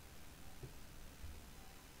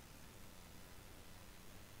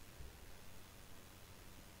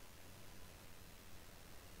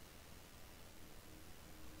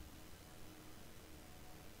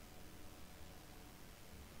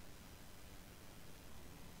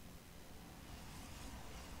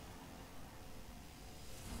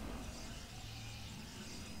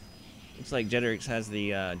 Looks like Jeterix has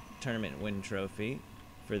the tournament win trophy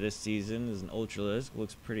for this season. Is an Ultralisk.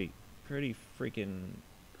 Looks pretty freaking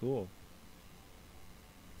cool.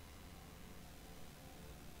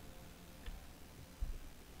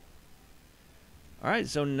 All right,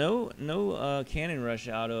 so no cannon rush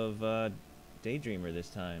out of Daydreamer this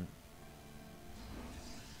time.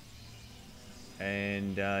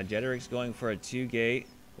 And Jeterix going for a 2-gate.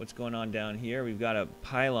 What's going on down here? We've got a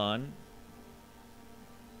pylon.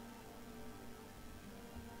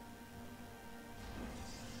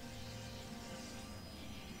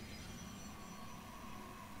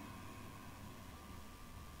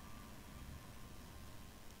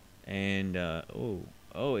 And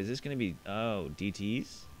oh, is this gonna be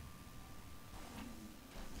DTs?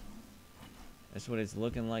 That's what it's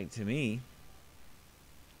looking like to me.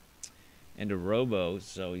 And a robo,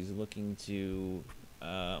 so he's looking to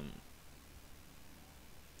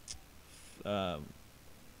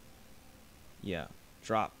yeah,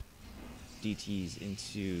 drop DTs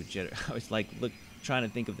into Jet. I was like, trying to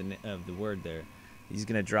think of the word there. He's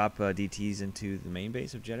gonna drop DTs into the main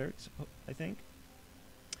base of Jetrix, I think.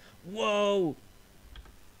 Whoa!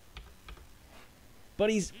 But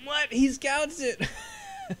he scouts it.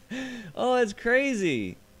 Oh, that's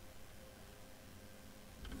crazy.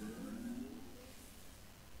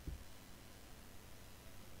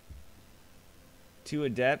 Two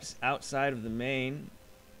adepts outside of the main.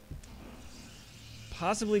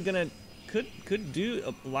 Possibly gonna could do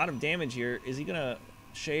a lot of damage here. Is he gonna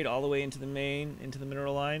shade all the way into the main, into the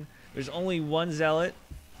mineral line? There's only one zealot,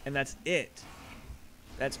 and that's it.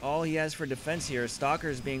 That's all he has for defense here.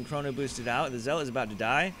 Stalker's being chrono boosted out. The zealot is about to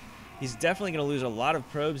die. He's definitely gonna lose a lot of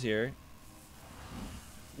probes here.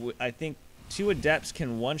 I think two adepts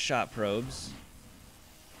can one-shot probes.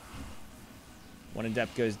 One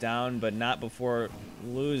adept goes down, but not before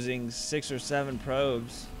losing 6 or 7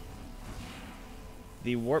 probes.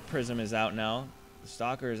 The warp prism is out now. The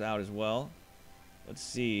stalker is out as well. Let's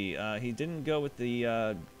see. He didn't go with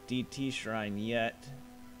the DT shrine yet,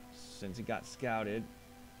 since he got scouted,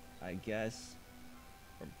 I guess.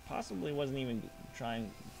 Or possibly wasn't even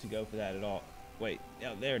trying to go for that at all. Wait,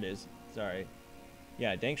 yeah, there it is. Sorry.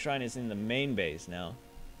 Yeah, Dank Shrine is in the main base now.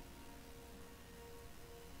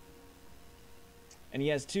 And he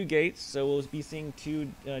has 2 gates, so we'll be seeing 2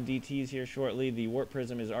 DTs here shortly. The Warp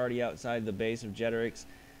Prism is already outside the base of Jetrix,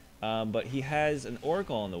 but he has an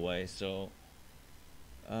Oracle on the way, so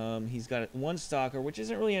he's got 1 Stalker, which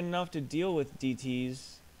isn't really enough to deal with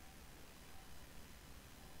DTs.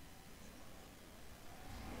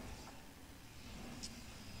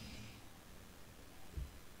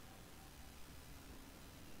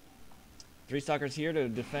 Three Stalkers here to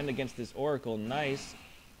defend against this Oracle. Nice.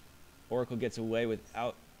 Oracle gets away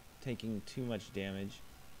without taking too much damage.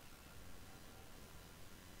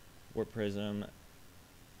 Warp Prism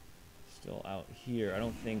still out here. I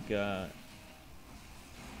don't think yeah,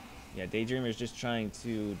 Daydreamer's just trying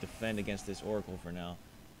to defend against this Oracle for now.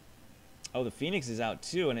 Oh, the Phoenix is out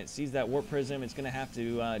too, and it sees that Warp Prism. It's gonna have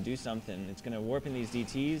to do something. It's gonna warp in these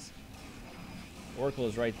DTs. Oracle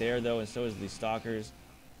is right there though, and so is the Stalkers.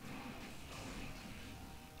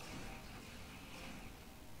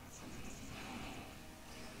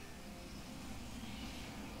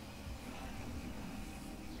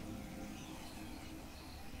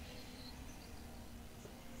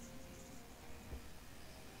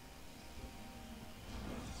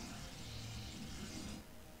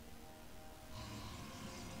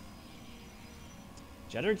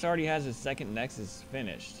 Jetrix already has his 2nd Nexus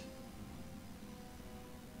finished.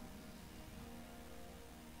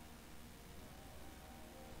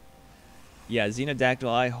 Yeah, Xenodactyl,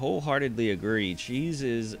 I wholeheartedly agree. Cheese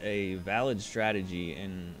is a valid strategy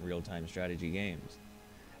in real-time strategy games.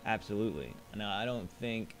 Absolutely. Now, I don't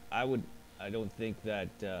think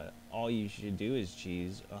that all you should do is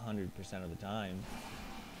cheese 100% of the time.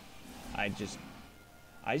 I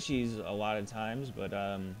cheese a lot of times, but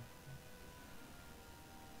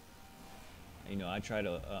you know, I try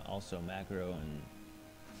to also macro, and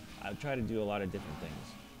I try to do a lot of different things.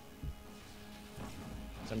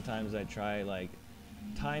 Sometimes I try like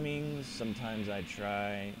timings, sometimes I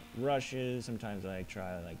try rushes, sometimes I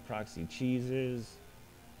try like proxy cheeses,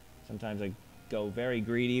 sometimes I go very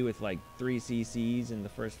greedy with like 3 CCs in the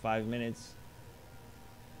first 5 minutes.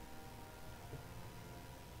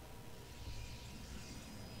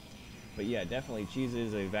 But yeah, definitely cheese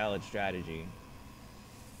is a valid strategy.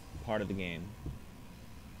 Part of the game.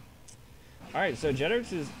 Alright, so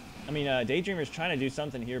Jetrix is, Daydreamer's trying to do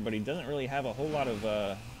something here, but he doesn't really have a whole lot of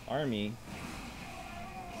army.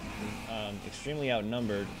 Extremely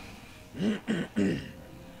outnumbered.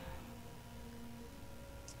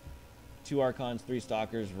 2 Archons, 3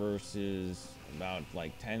 Stalkers versus about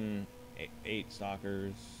like 8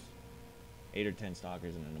 Stalkers, 8 or 10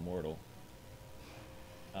 Stalkers and an Immortal.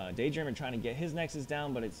 Daydreamer trying to get his Nexus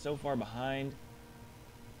down, but it's so far behind.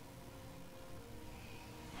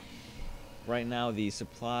 Right now, the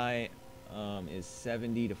supply is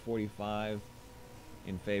 70 to 45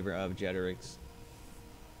 in favor of Jetrix.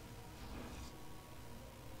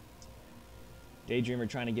 Daydreamer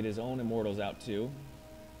trying to get his own Immortals out too.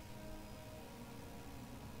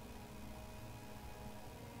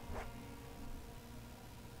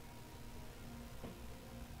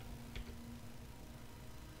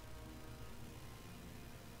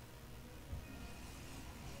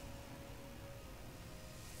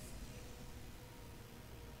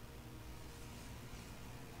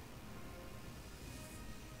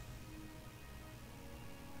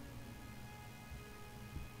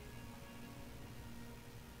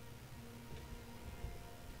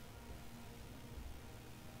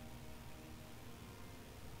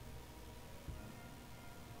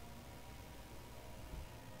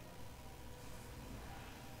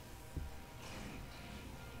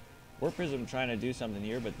 Warp Prism trying to do something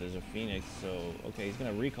here, but there's a Phoenix, so okay, he's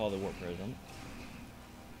gonna recall the Warp Prism.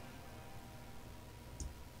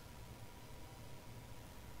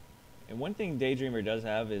 And one thing Daydreamer does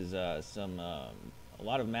have is a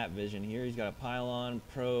lot of map vision here. He's got a pylon,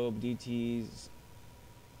 probe, DTs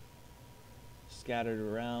scattered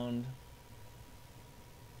around.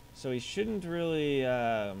 So he shouldn't really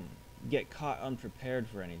get caught unprepared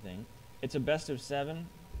for anything. It's a best of 7.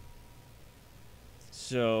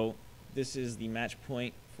 So this is the match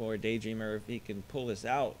point for Daydreamer if he can pull this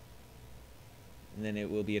out. And then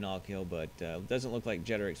it will be an all kill, but it doesn't look like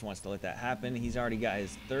Jeterix wants to let that happen. He's already got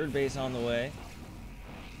his 3rd base on the way.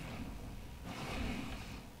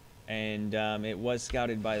 And it was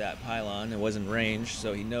scouted by that pylon. It was in range,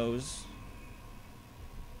 so he knows.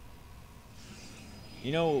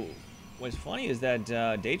 You know, what's funny is that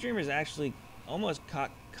Daydreamer's actually almost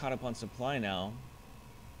caught up on supply now.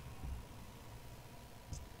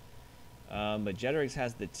 But Jeterix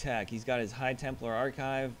has the tech. He's got his High Templar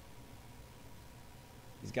Archive.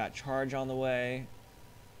 He's got Charge on the way.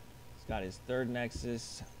 He's got his 3rd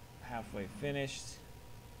Nexus halfway finished.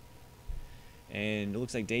 And it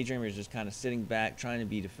looks like Daydreamer is just kind of sitting back, trying to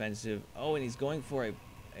be defensive. Oh, and he's going for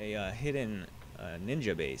a hidden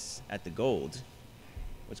ninja base at the gold.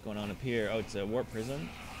 What's going on up here? Oh, it's a Warp Prism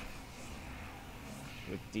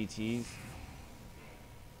with DTs.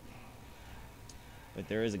 But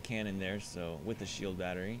there is a cannon there, so with the shield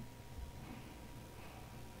battery.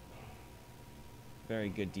 Very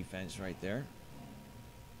good defense right there.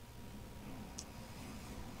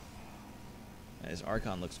 His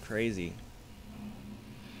Archon looks crazy.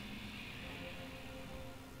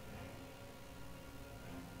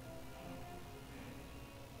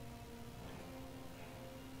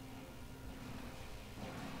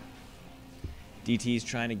 DT's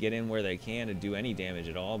trying to get in where they can to do any damage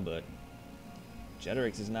at all, but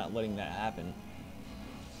Jeterix is not letting that happen.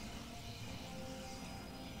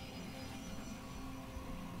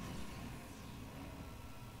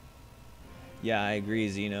 Yeah, I agree,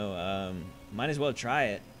 Zeno. Might as well try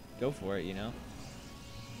it. Go for it, you know.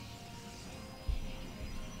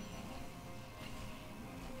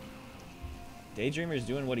 Daydreamer's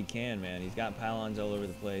doing what he can, man. He's got pylons all over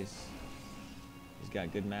the place. He's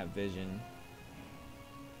got good map vision.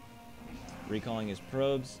 Recalling his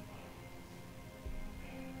probes.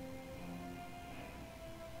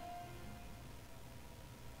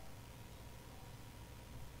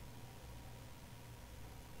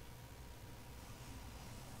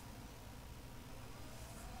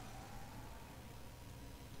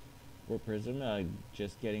 Warp Prism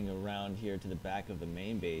just getting around here to the back of the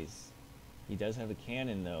main base. He does have a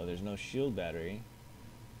cannon though. There's no shield battery.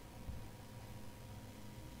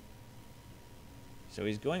 So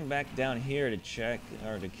he's going back down here to check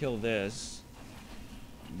or to kill this.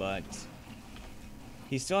 But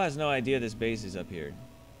he still has no idea this base is up here.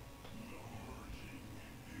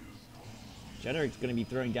 Jeteric's going to be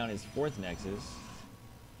throwing down his 4th Nexus.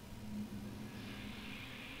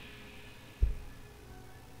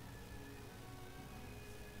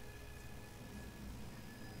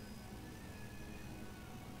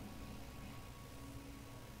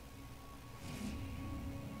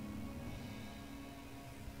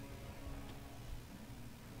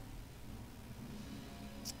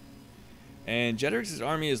 And Jeterix's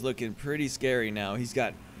army is looking pretty scary now. He's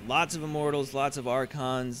got lots of Immortals, lots of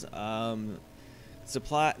Archons. The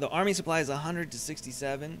army supply is 100 to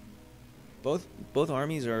 67. Both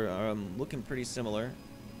armies are looking pretty similar.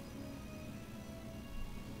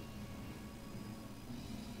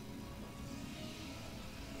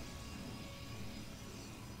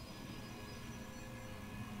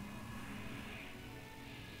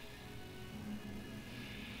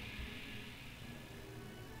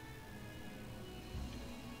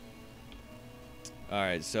 All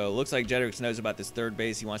right, so it looks like Jeterix knows about this 3rd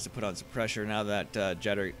base. He wants to put on some pressure now that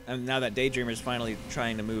now that Daydreamer is finally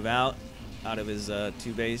trying to move out of his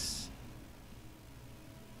 2 base.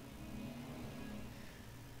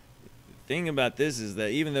 The thing about this is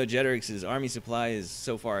that even though Jeterix's army supply is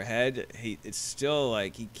so far ahead, it's still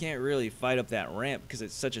like he can't really fight up that ramp because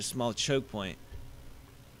it's such a small choke point.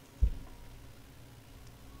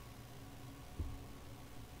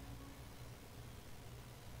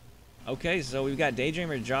 Okay, so we've got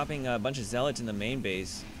Daydreamer dropping a bunch of Zealots in the main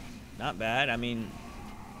base. Not bad. I mean,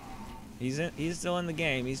 he's still in the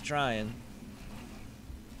game. He's trying.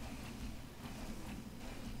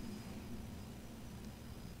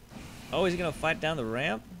 Oh, is he gonna fight down the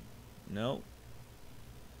ramp? No.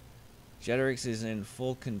 Jeterix is in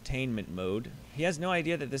full containment mode. He has no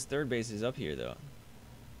idea that this 3rd base is up here, though.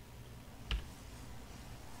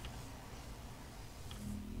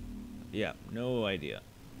 Yeah, no idea.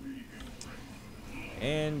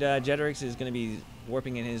 And Jetrix is going to be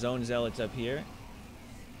warping in his own zealots up here.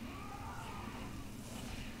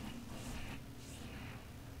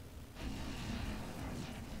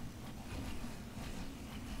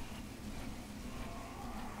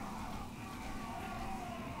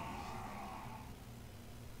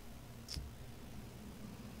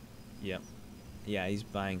 Yep. Yeah, he's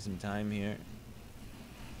buying some time here.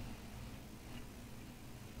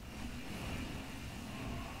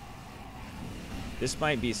 This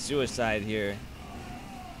might be suicide here.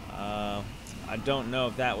 I don't know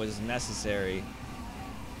if that was necessary.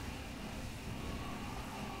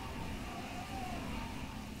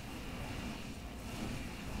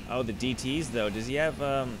 Oh, the DTs though. Does he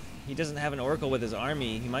have? He doesn't have an Oracle with his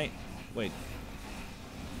army. He might. Wait.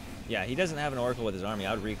 Yeah, he doesn't have an Oracle with his army.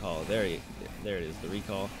 I would recall. There it is. The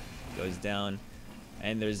recall goes down,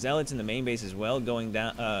 and there's zealots in the main base as well, going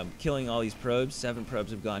down, killing all these probes. 7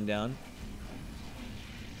 probes have gone down.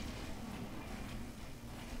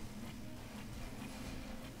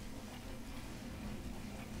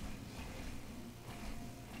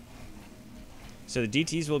 So the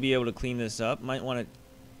DTs will be able to clean this up. Might want to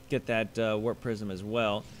get that warp prism as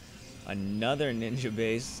well. Another ninja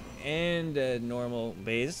base and a normal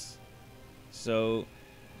base. So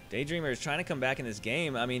Daydreamer is trying to come back in this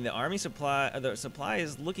game. I mean, the supply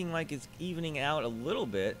is looking like it's evening out a little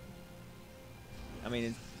bit. I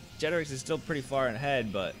mean, Jetrix is still pretty far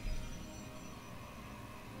ahead, but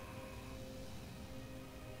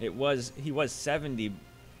he was 70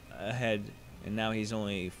 ahead, and now he's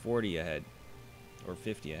only 40 ahead. Or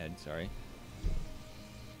 50 ahead, sorry.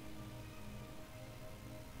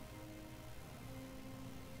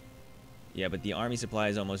 Yeah, but the army supply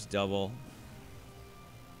is almost double.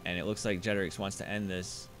 And it looks like Jetrix wants to end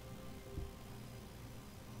this.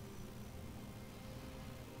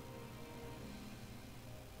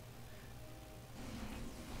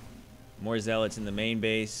 More zealots in the main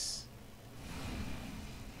base.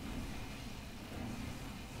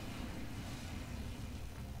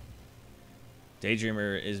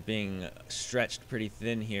 Daydreamer is being stretched pretty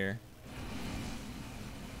thin here.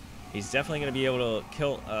 He's definitely going to be able to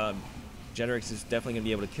kill... Jetrix is definitely going to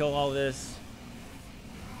be able to kill all this.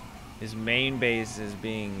 His main base is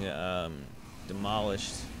being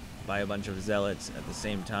demolished by a bunch of zealots at the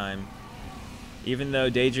same time. Even though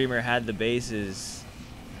Daydreamer had the bases,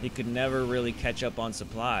 he could never really catch up on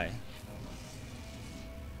supply.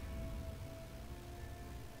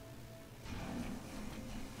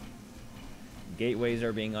 Gateways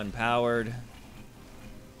are being unpowered.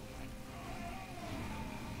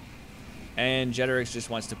 And Jetrix just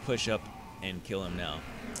wants to push up and kill him now.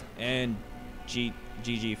 And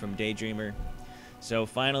GG from Daydreamer. So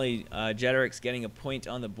finally, Jetrix getting a point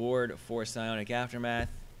on the board for Psionic Aftermath.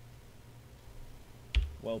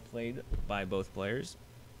 Well played by both players.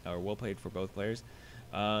 Or well played for both players.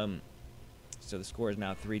 So the score is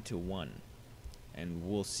now 3-1. And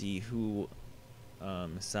we'll see who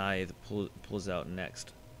Scythe pulls out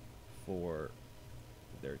next for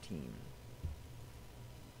their team.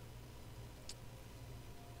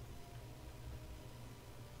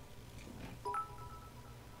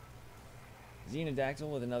 Xenodactyl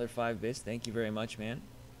with another 5 bits. Thank you very much, man.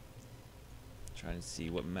 Trying to see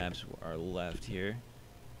what maps are left here.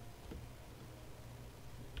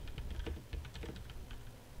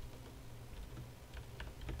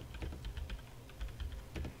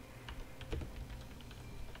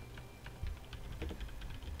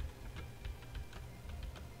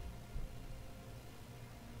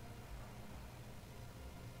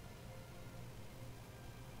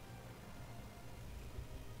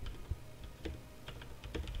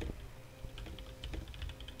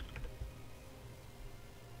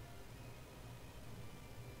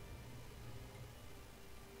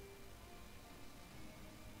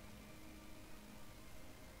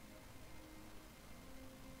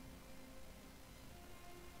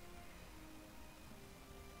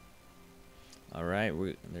 All right,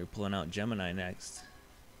 they're pulling out Gemini next.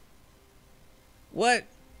 What?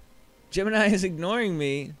 Gemini is ignoring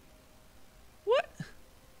me. What?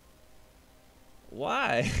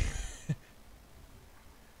 Why?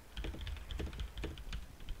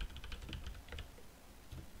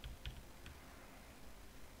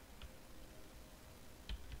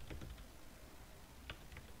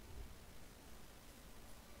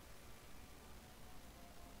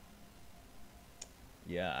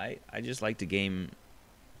 Yeah, I just like to game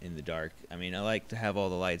in the dark. I mean, I like to have all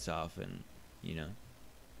the lights off and, you know,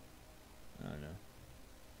 I don't know.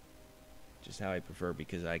 Just how I prefer,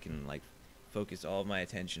 because I can, like, focus all of my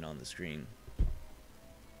attention on the screen.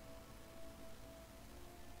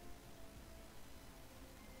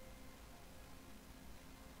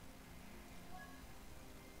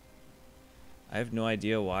 I have no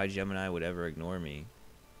idea why Gemini would ever ignore me,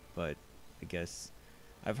 but I guess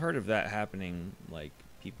I've heard of that happening, like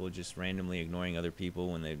people just randomly ignoring other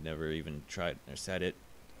people when they've never even tried or said it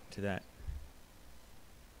to that.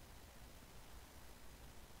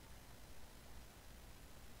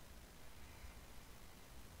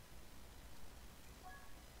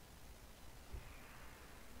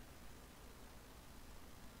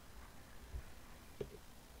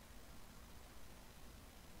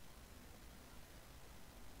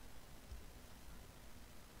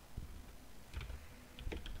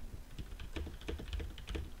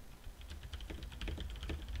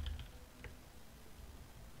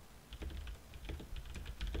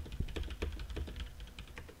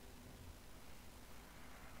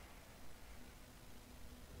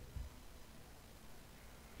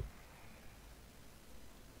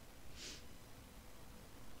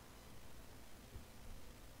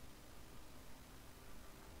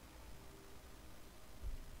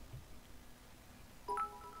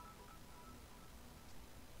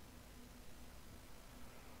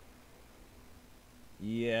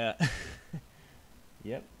 Yeah.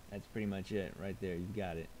 Yep, that's pretty much it right there. You've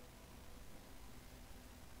got it.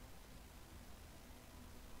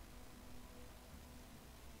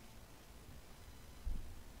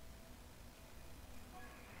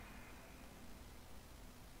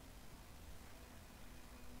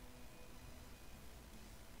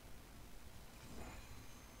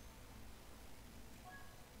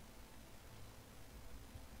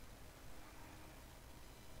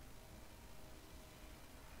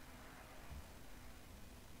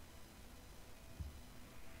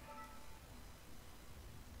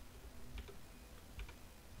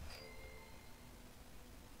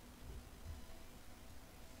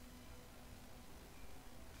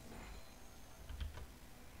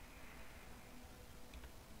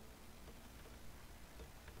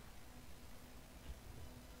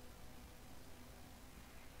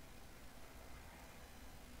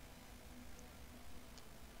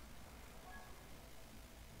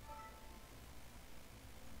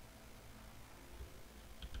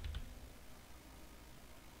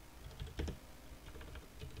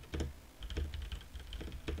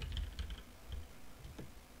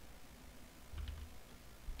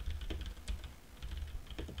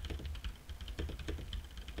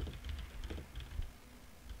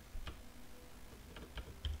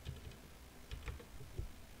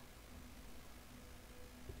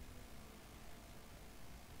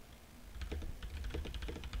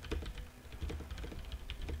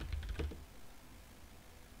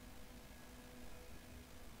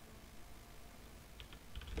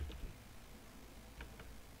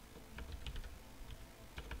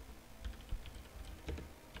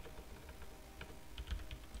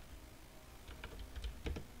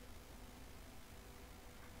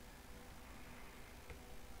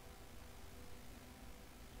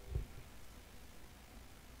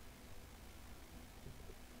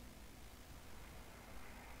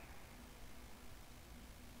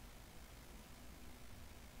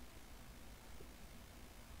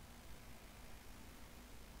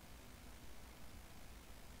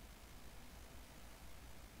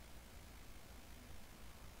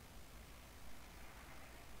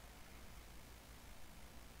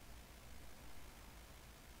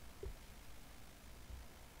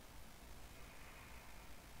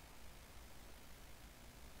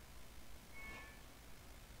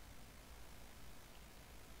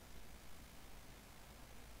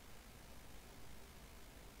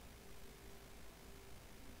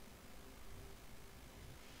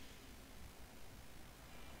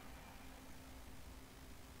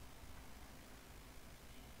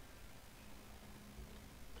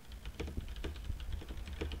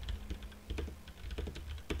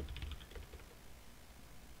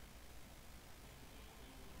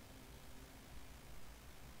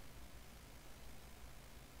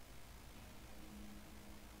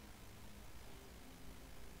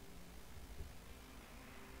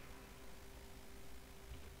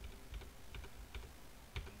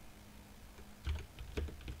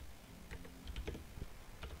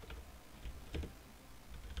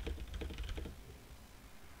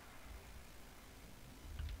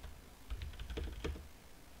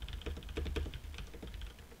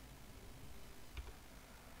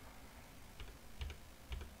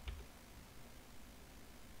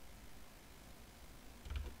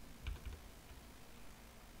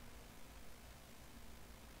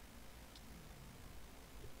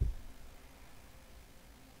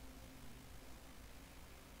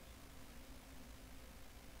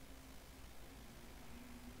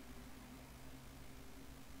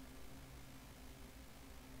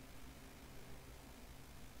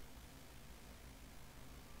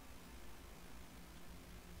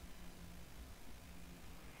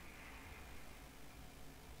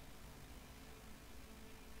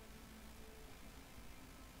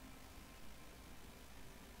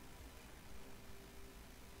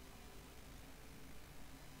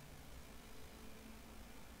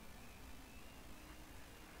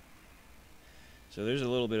 So there's a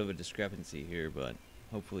little bit of a discrepancy here, but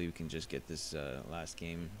hopefully we can just get this last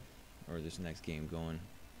game or this next game going.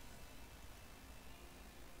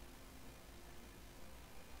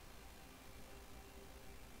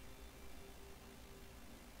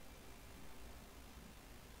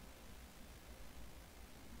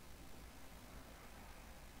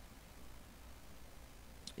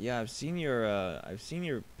 Yeah, I've seen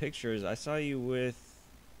your pictures. I saw you with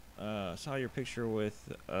saw your picture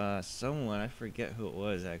with someone. I forget who it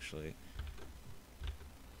was actually.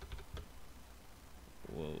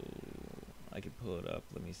 Whoa, I could pull it up.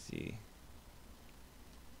 Let me see.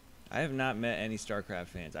 I have not met any StarCraft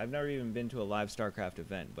fans. I've never even been to a live StarCraft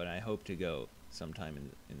event, but I hope to go sometime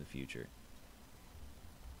in the future.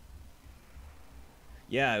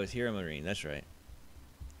 Yeah, I was Hero Marine. That's right.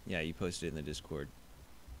 Yeah, you posted it in the Discord.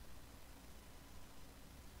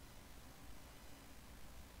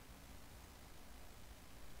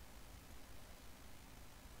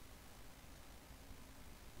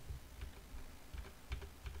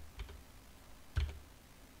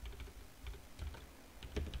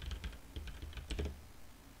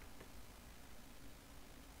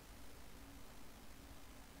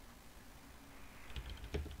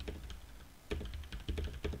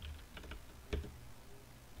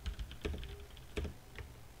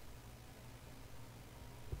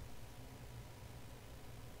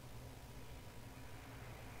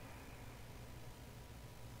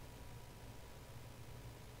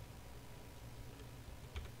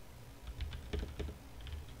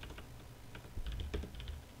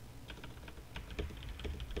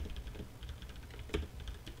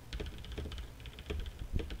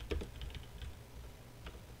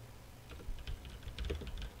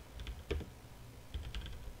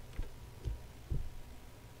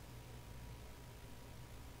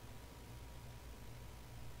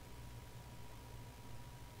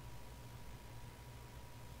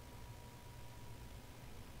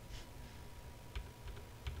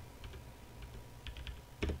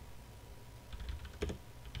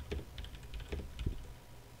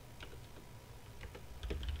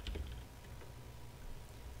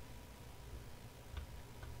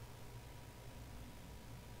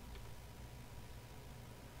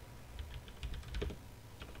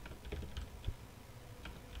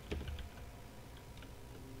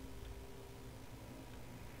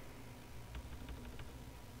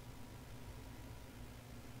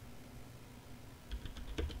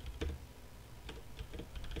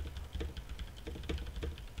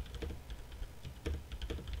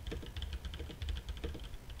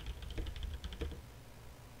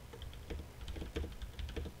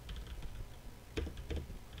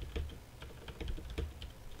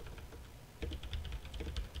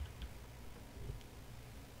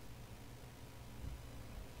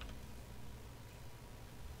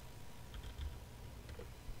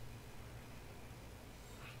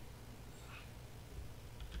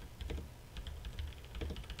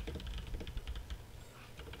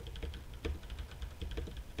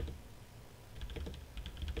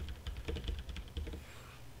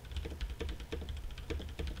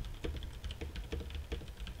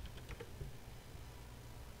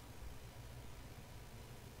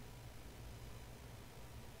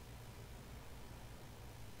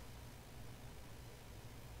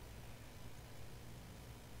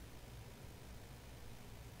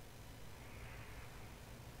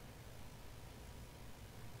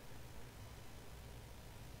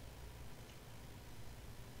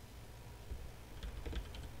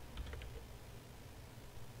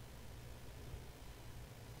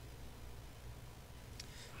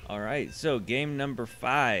 All right, so game number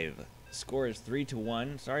 5. Score is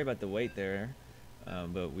 3-1. Sorry about the wait there,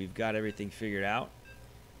 but we've got everything figured out.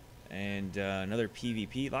 And another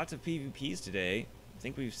PvP. Lots of PvPs today. I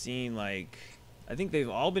think we've seen like, I think they've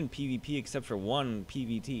all been PvP except for one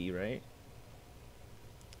PvT, right?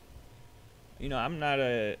 You know, I'm not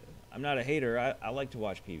a hater. I like to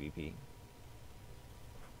watch PvP.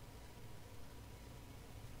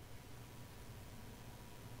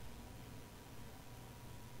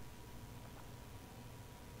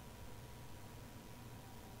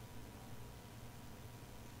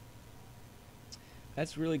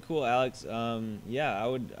 That's really cool, Alex.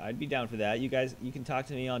 Yeah, I'd be down for that. You guys, you can talk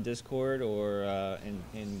to me on Discord or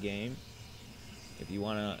in game if you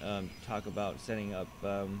want to talk about setting up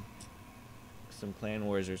some clan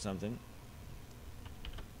wars or something.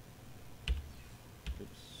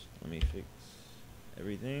 Oops, let me fix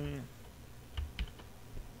everything.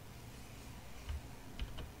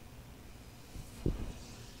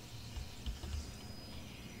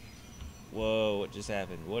 Whoa, what just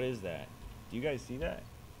happened? What is that? Do you guys see that?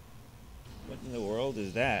 What in the world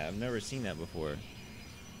is that? I've never seen that before.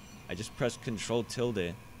 I just pressed Control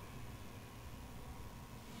tilde.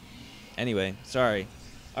 Anyway, sorry.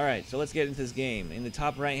 Alright, so let's get into this game. In the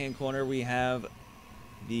top right-hand corner, we have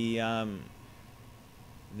the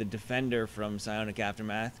defender from Psionic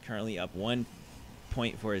Aftermath, currently up 1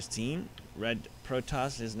 point for his team. Red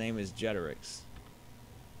Protoss, his name is Jeterix.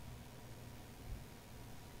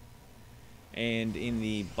 And in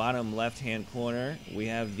the bottom left-hand corner, we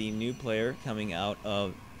have the new player coming out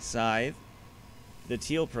of Scyth, the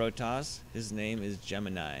teal Protoss. His name is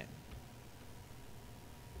Gemini.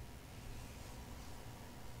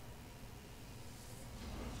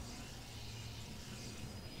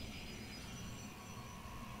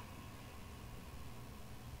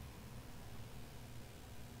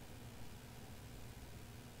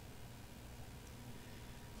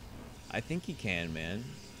 I think he can, man.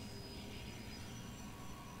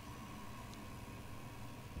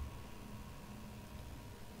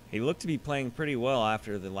 He looked to be playing pretty well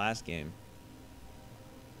after the last game.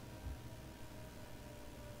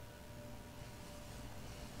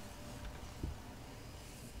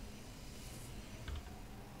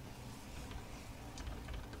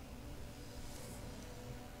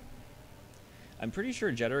 I'm pretty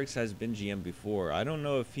sure Jeterix has been GM before. I don't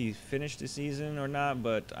know if he finished the season or not,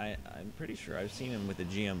 but I'm pretty sure I've seen him with a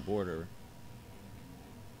GM border.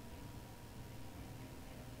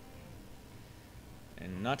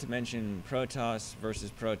 And not to mention Protoss versus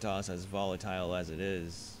Protoss, as volatile as it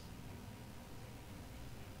is.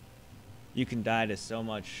 You can die to so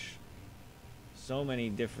many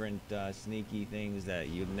different sneaky things that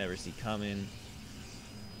you'd never see coming.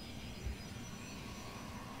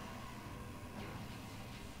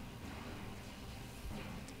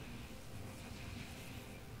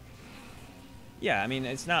 Yeah, I mean,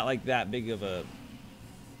 it's not like that big of a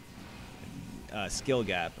skill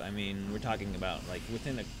gap. I mean, we're talking about like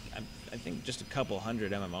within I think just a couple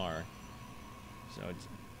hundred MMR. So it's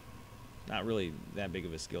not really that big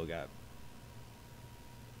of a skill gap.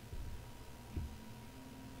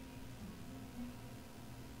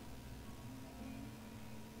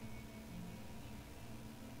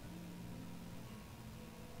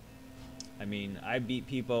 I mean, I beat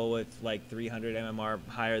people with like 300 MMR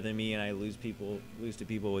higher than me, and I lose to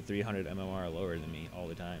people with 300 MMR lower than me all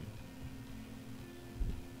the time.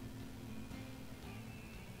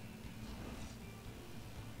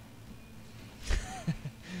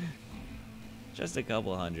 Just a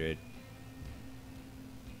couple hundred.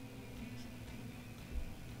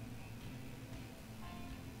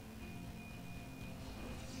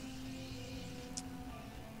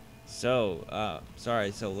 So,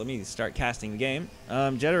 sorry, so let me start casting the game.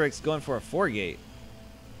 Jeterix going for a 4-gate.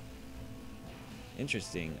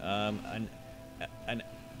 Interesting. An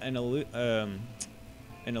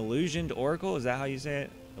illusioned oracle, is that how you say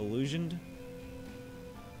it? Illusioned?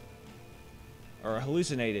 Or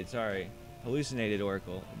hallucinated, sorry. Hallucinated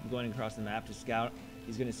oracle. Going across the map to scout.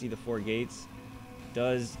 He's going to see the 4 gates.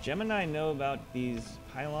 Does Gemini know about these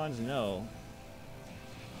pylons? No.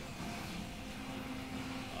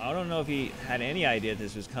 I don't know if he had any idea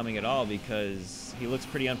this was coming at all, because he looks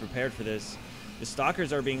pretty unprepared for this. The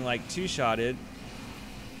stalkers are being like 2-shotted.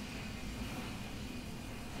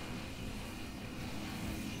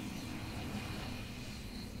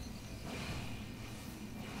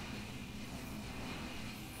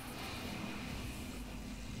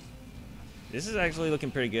 This is actually looking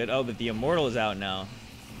pretty good. Oh, but the Immortal is out now.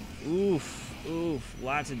 Oof, oof,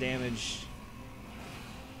 lots of damage.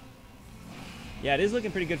 Yeah, it is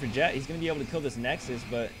looking pretty good for Jet. He's going to be able to kill this Nexus,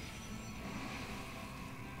 but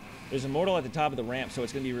there's Immortal at the top of the ramp, so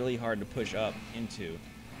it's going to be really hard to push up into.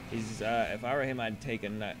 He's, if I were him, I'd take a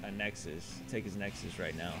Nexus. Take his Nexus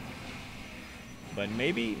right now. But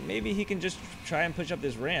maybe he can just try and push up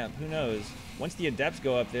this ramp. Who knows? Once the Adepts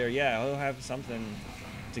go up there, yeah, he'll have something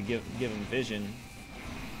to give him vision.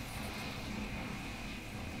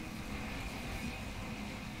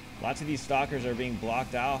 Lots of these stalkers are being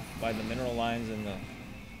blocked out by the mineral lines, and the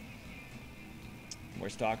more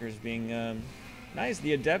stalkers being nice.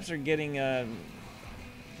 The Adepts are getting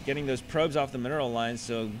those probes off the mineral lines,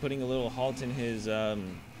 so putting a little halt in his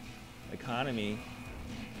economy.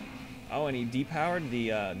 Oh, and he depowered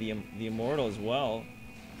the Immortal as well.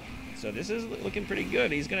 So this is looking pretty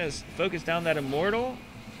good. He's gonna focus down that Immortal.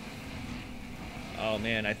 Oh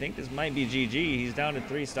man, I think this might be GG. He's down to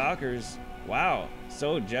 3 stalkers. Wow.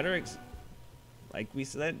 So Jeterix, like we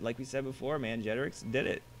said before, man, Jeterix did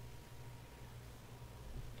it.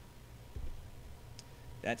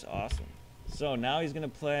 That's awesome. So now he's gonna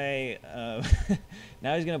play.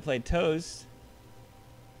 Now he's gonna play Toast.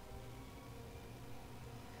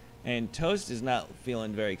 And Toast is not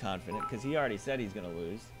feeling very confident because he already said he's going to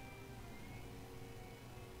lose.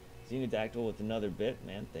 Xenodactyl with another bit,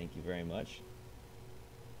 man. Thank you very much.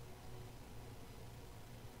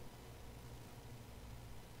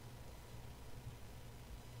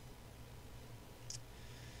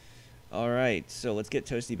 All right, so let's get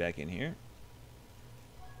Toasty back in here.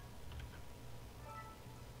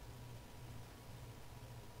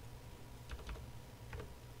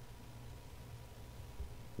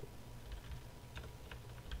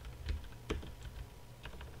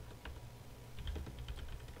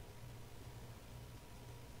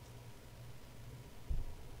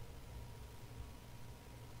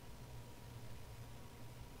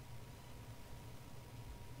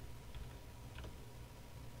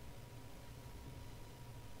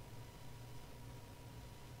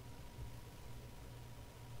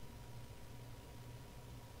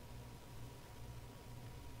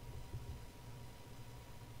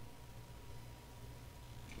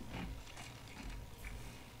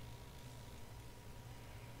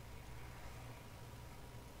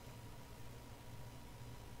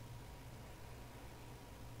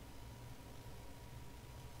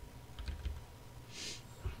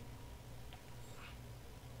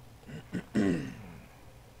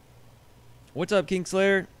 What's up,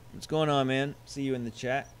 Kingslayer? What's going on, man? See you in the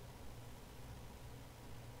chat.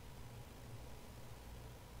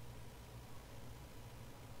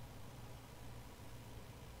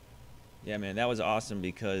 Yeah, man, that was awesome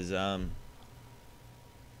because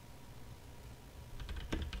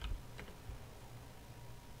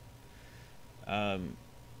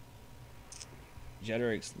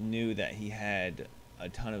Jeterix knew that he had a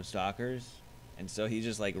ton of stalkers, and so he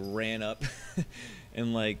just like ran up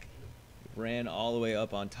and like ran all the way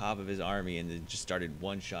up on top of his army and then just started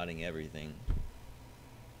one-shotting everything.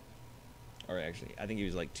 Or actually, I think he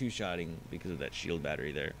was like two-shotting because of that shield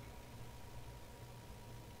battery there.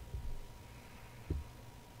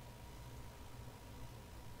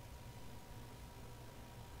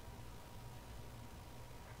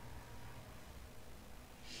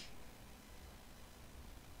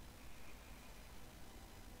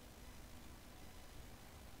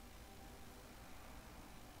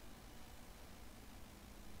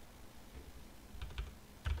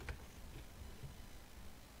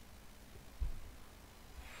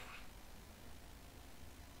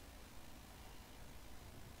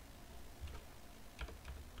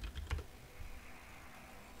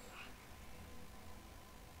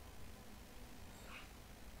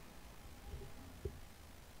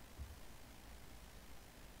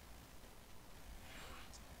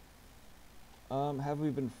 Have we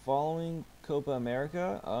been following Copa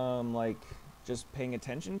America? Like, just paying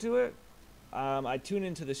attention to it? I tune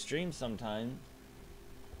into the stream sometime.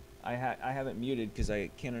 I haven't muted because I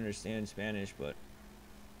can't understand Spanish, but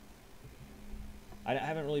I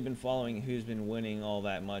haven't really been following who's been winning all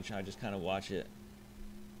that much. I just kind of watch it,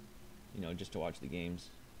 you know, just to watch the games.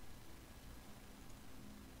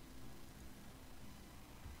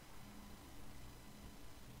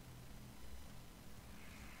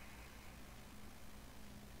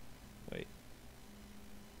 Wait.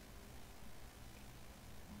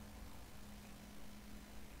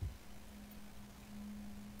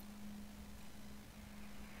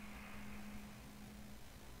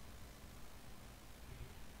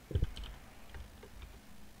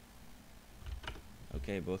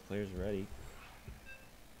 Okay, both players are ready.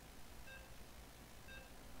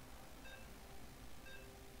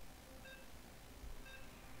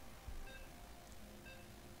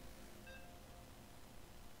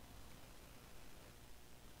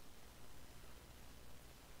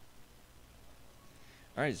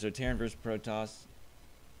 Alright, so Terran versus Protoss.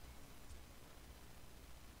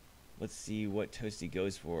 Let's see what Toasty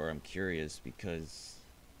goes for. I'm curious because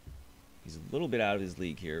he's a little bit out of his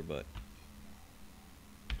league here, but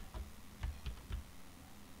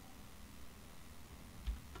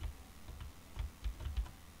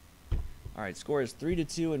alright, score is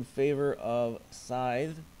 3-2 in favor of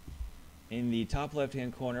Scythe. In the top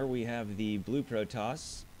left-hand corner, we have the blue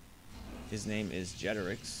Protoss. His name is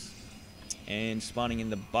Jeterix. And spawning in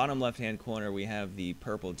the bottom left-hand corner, we have the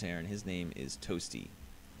purple Terran. His name is Toasty.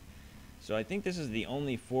 So I think this is the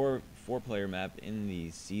only four-player map in the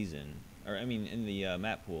season, or I mean in the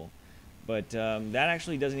map pool. But that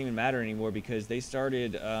actually doesn't even matter anymore because they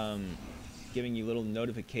started giving you little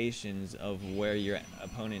notifications of where your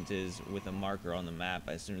opponent is with a marker on the map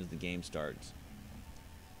as soon as the game starts.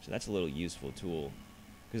 So that's a little useful tool.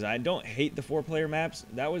 Because I don't hate the four-player maps.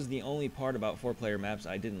 That was the only part about four-player maps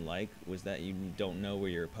I didn't like, was that you don't know where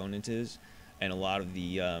your opponent is, and a lot of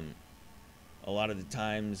the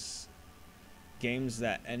times games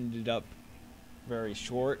that ended up very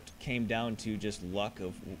short came down to just luck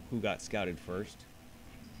of who got scouted first.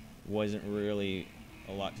 Wasn't really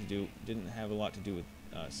a lot to do, didn't have a lot to do with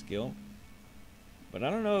skill. But I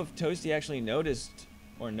don't know if Toasty actually noticed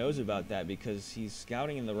or knows about that, because he's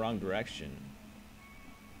scouting in the wrong direction.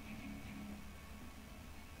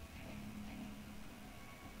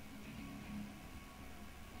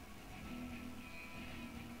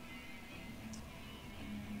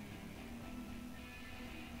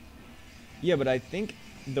 Yeah, but I think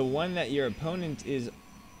the one that your opponent is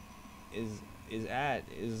at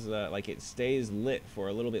is like it stays lit for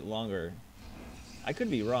a little bit longer. I could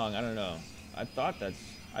be wrong. I don't know. I thought that's.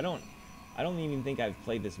 I don't even think I've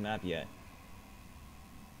played this map yet.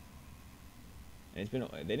 And it's been.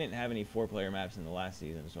 They didn't have any 4-player maps in the last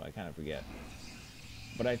season, so I kind of forget.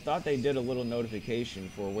 But I thought they did a little notification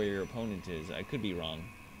for where your opponent is. I could be wrong.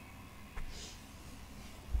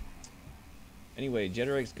 Anyway,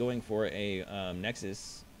 Jeterix going for a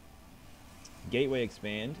Nexus Gateway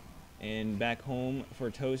expand, and back home for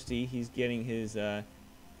Toasty, he's getting his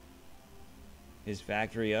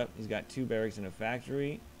factory up. He's got 2 barracks and a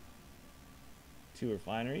factory, 2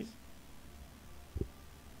 refineries.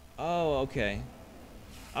 Oh, okay.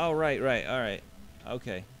 Oh, right, all right.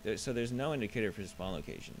 Okay, so there's no indicator for spawn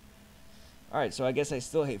location. All right, so I guess I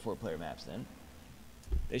still hate 4-player maps then.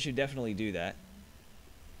 They should definitely do that.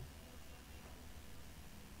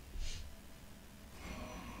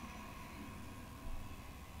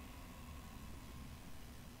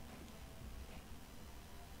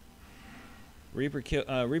 Reaper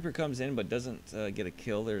comes in but doesn't get a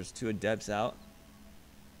kill. There's 2 adepts out.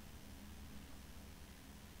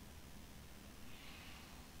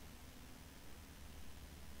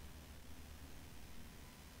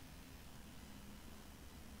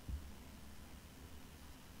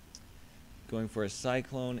 Going for a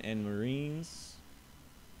Cyclone and Marines.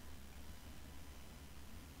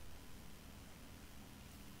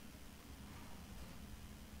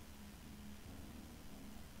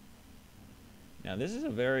 Now this is a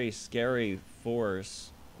very scary force,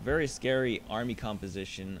 very scary army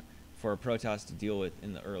composition for a Protoss to deal with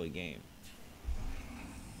in the early game.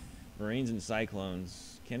 Marines and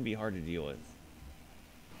Cyclones can be hard to deal with.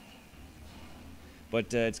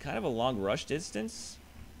 But it's kind of a long rush distance.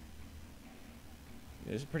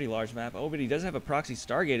 It's a pretty large map. Oh, but he does have a proxy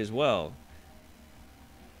Stargate as well.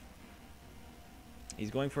 He's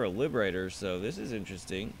going for a Liberator, so this is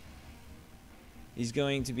interesting. He's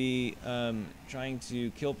going to be trying to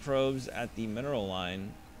kill probes at the mineral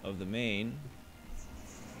line of the main,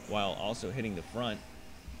 while also hitting the front.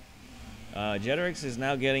 Jeterix is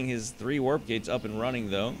now getting his 3 warp gates up and running,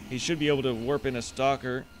 though. He should be able to warp in a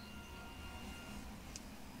Stalker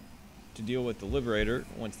to deal with the Liberator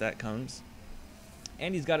once that comes.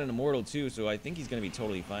 And he's got an Immortal too, so I think he's going to be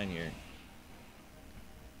totally fine here.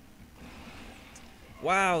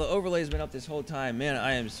 Wow, the overlay's been up this whole time. Man,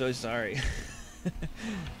 I am so sorry.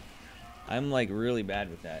 I'm like really bad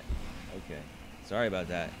with that. Okay, sorry about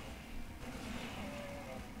that.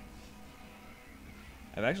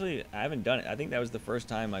 I haven't done it. I think that was the first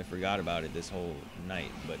time I forgot about it this whole night.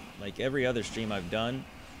 But like every other stream I've done,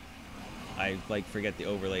 I like forget the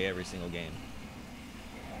overlay every single game.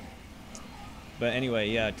 But anyway,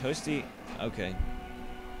 yeah, Toasty, okay.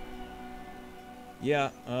 Yeah,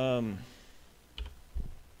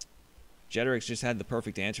 Jeterix just had the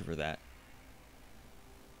perfect answer for that.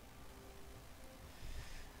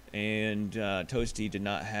 And Toasty did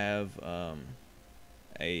not have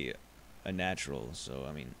a natural, so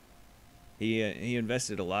I mean, he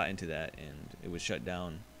invested a lot into that, and it was shut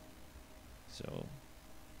down. So.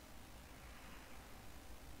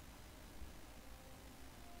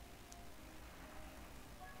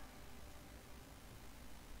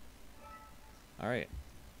 All right.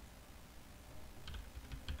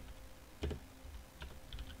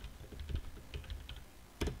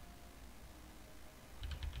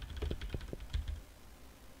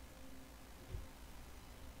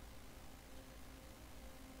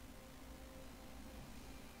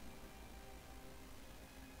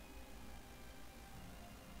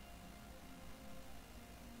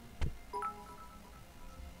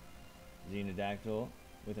 Xenodactyl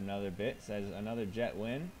with another bit says another jet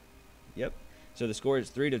win. Yep. So the score is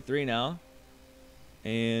 3-3 now,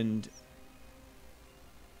 and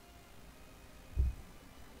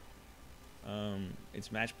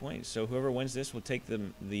it's match point. So whoever wins this will take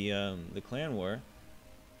the clan war.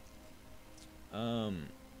 Yeah,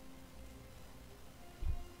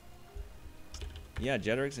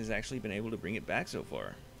 Jeterix has actually been able to bring it back so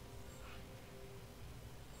far.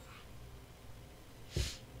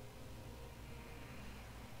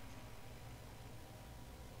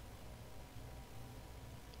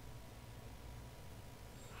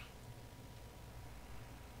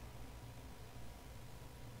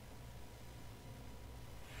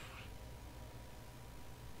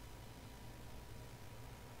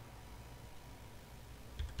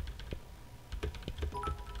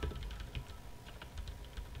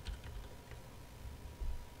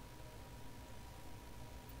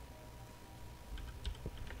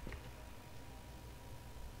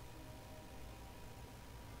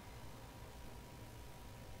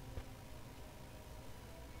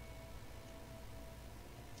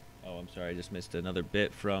 I'm sorry, I just missed another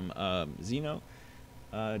bit from Zeno.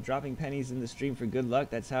 Dropping pennies in the stream for good luck.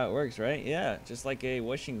 That's how it works, right? Yeah, just like a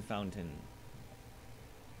wishing fountain.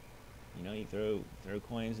 You know, you throw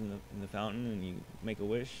coins in the fountain and you make a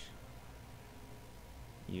wish.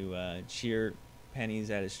 You cheer pennies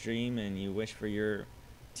at a stream and you wish for your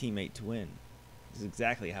teammate to win. This is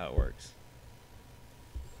exactly how it works.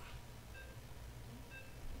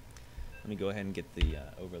 Let me go ahead and get the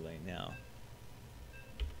overlay now.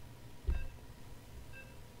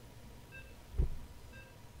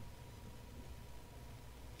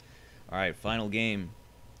 All right, final game.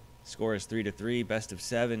 Score is 3-3, best of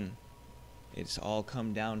 7. It's all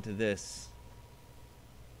come down to this.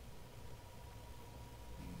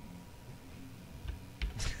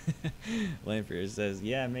 Lampier says,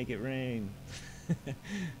 yeah, make it rain.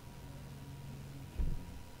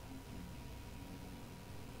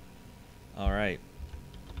 All right.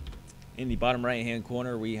 In the bottom right-hand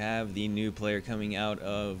corner, we have the new player coming out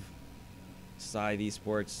of Scyth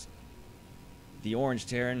Esports, the Orange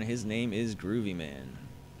Terran. His name is Groovy Man.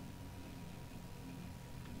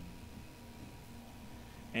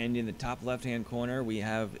 And in the top left-hand corner, we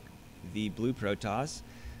have the blue Protoss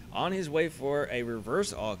on his way for a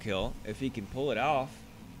reverse all kill. If he can pull it off,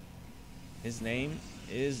 his name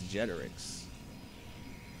is Jeterix.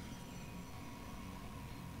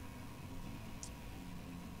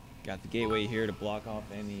 Got the gateway here to block off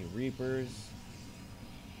any Reapers.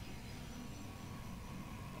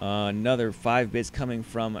 Another 5 bits coming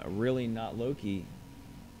from Really Not Loki.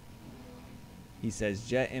 He says,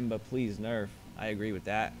 Jet Imba, please nerf. I agree with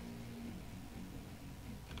that.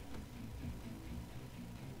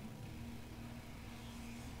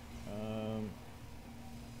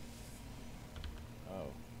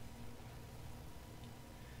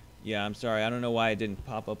 Yeah, I'm sorry. I don't know why it didn't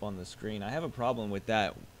pop up on the screen. I have a problem with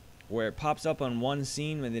that, where it pops up on one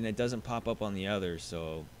scene and then it doesn't pop up on the other.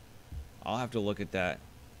 So I'll have to look at that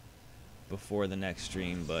before the next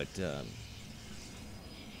stream. But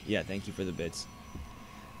yeah, thank you for the bits.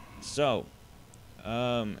 So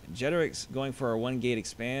Jeterix going for a 1-gate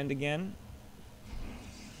expand again.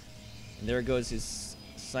 And there goes his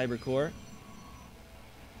Cybercore.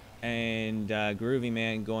 And Groovy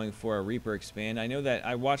Man going for a Reaper expand. I know that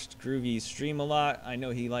I watched Groovy stream a lot. I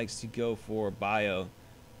know he likes to go for bio.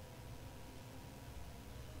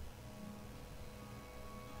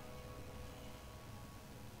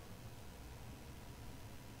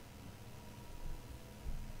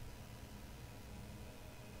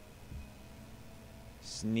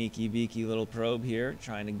 Sneaky beaky little probe here,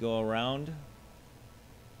 trying to go around.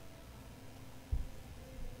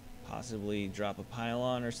 Possibly drop a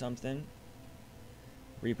pylon or something.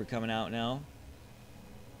 Reaper coming out now.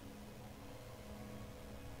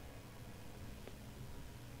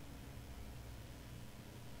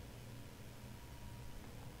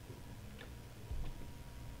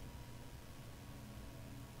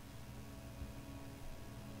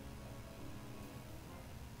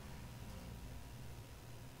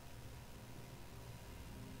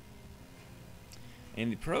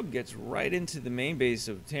 And the probe gets right into the main base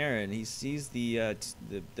of Terran. He sees the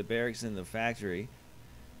barracks in the factory.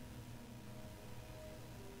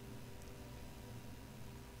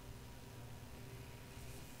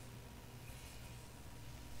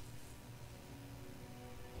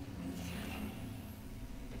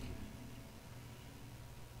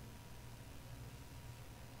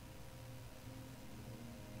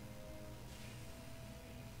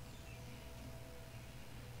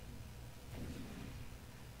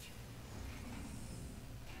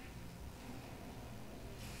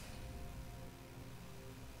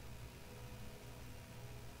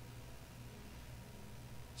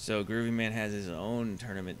 So Groovy Man has his own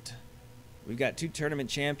tournament. We've got 2 tournament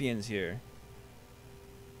champions here.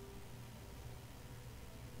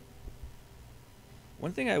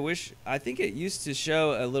 One thing I think it used to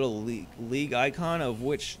show a little league icon of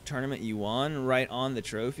which tournament you won right on the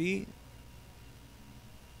trophy.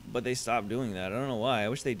 But they stopped doing that. I don't know why. I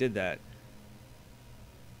wish they did that.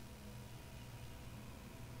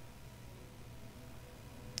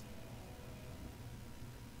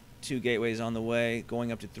 Two gateways on the way,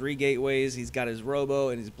 going up to 3 gateways. He's got his robo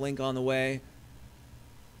and his blink on the way.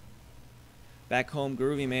 Back home,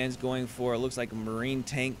 Groovy Man's going for, it looks like a marine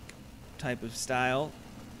tank type of style.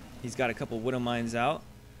 He's got a couple widow mines out.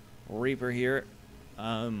 Reaper here,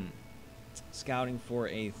 scouting for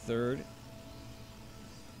a 3rd.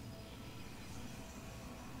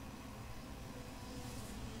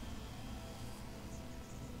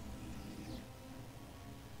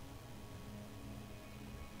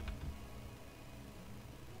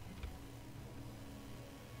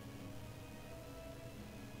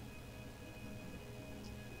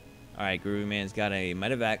 Alright, Groovy Man's got a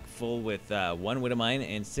medevac full with 1 Widowmine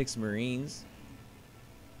and 6 Marines.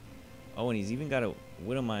 Oh, and he's even got a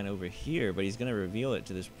Widowmine over here, but he's going to reveal it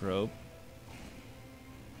to this probe.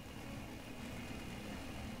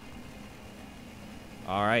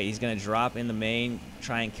 Alright, he's going to drop in the main,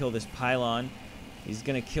 try and kill this pylon. He's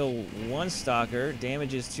going to kill 1 stalker,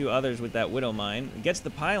 damages 2 others with that Widowmine. Gets the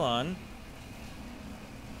pylon.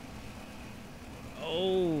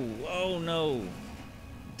 Oh no.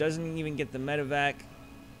 Doesn't even get the medevac.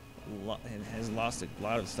 And has lost a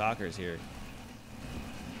lot of stalkers here.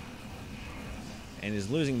 And is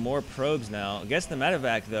losing more probes now. Gets the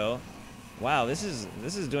medevac though. Wow, this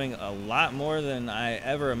is doing a lot more than I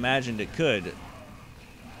ever imagined it could.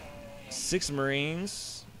 6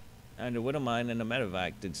 Marines and a Widowmine and a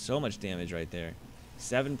medevac did so much damage right there.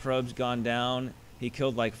 7 probes gone down. He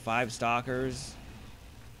killed like 5 stalkers.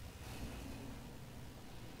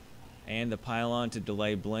 And the pylon to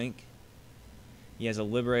delay blink. He has a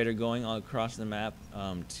Liberator going all across the map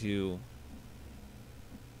to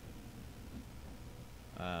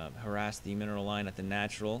harass the mineral line at the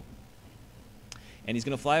natural. And he's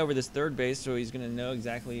going to fly over this 3rd base, so he's going to know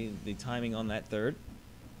exactly the timing on that 3rd.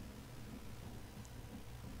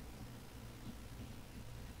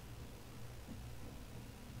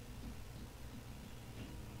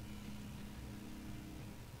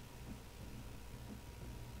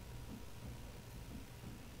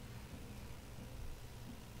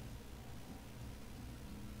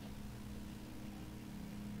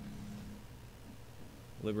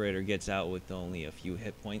 Liberator gets out with only a few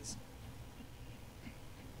hit points.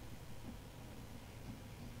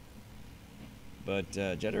 But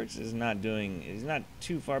Jetrix is not doing, he's not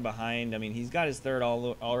too far behind. I mean, he's got his 3rd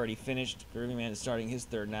already finished. Groovy Man is starting his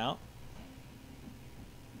 3rd now.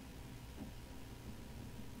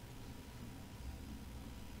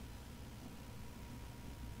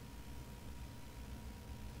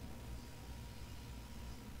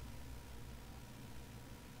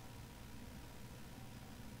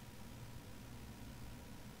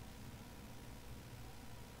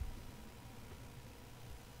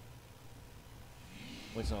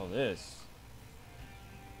 What's all this?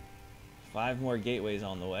 5 more gateways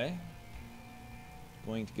on the way.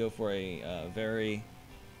 Going to go for a very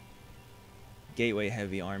gateway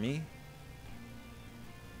heavy army.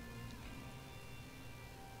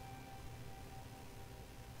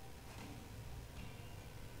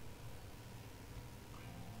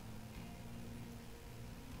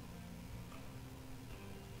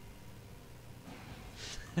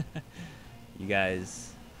 You guys.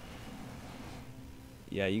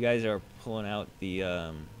 Yeah, you guys are pulling out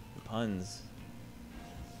the puns.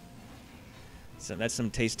 So that's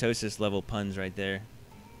some Tastosis level puns right there.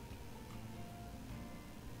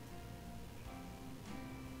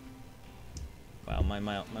 Wow, my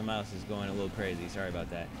mouse is going a little crazy. Sorry about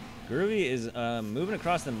that. Groovy is moving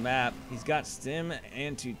across the map. He's got Stim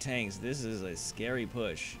and 2 tanks. This is a scary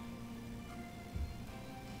push.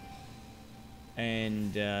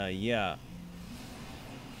 And yeah.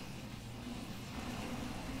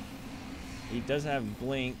 He does have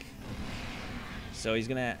blink, so it's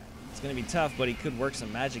gonna be tough, but he could work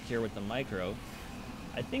some magic here with the micro.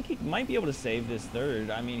 I think he might be able to save this 3rd.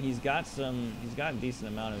 I mean, he's got a decent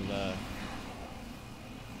amount of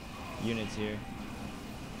units here.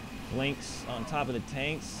 Blinks on top of the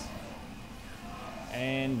tanks,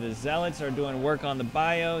 and the zealots are doing work on the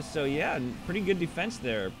bio. So yeah, pretty good defense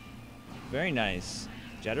there. Very nice.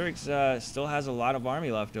 Jetrix still has a lot of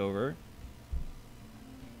army left over.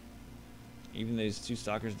 Even these 2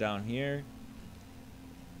 stalkers down here.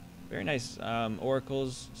 Very nice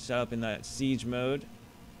oracles set up in that siege mode.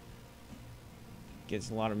 Gets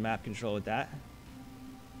a lot of map control with that.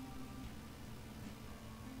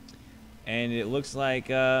 And it looks like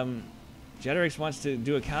Jetrix wants to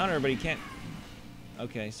do a counter, but he can't.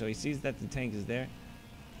 Okay, so he sees that the tank is there.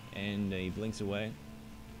 And he blinks away.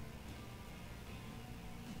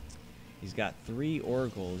 He's got 3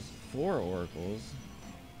 oracles, 4 oracles.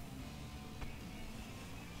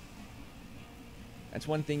 That's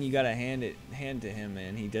one thing you gotta hand to him,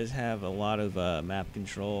 man. He does have a lot of map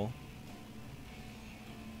control.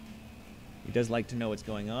 He does like to know what's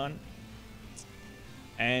going on.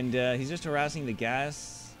 And he's just harassing the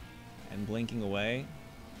gas and blinking away.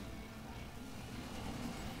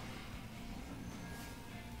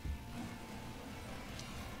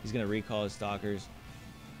 He's gonna recall his stalkers.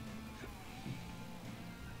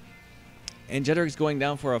 And Jetrix going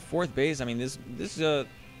down for a 4th base. I mean, this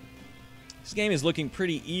game is looking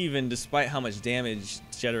pretty even despite how much damage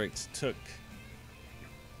Jetrix took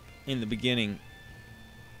in the beginning.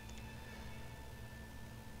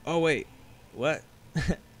 Oh wait, what?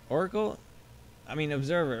 Oracle? I mean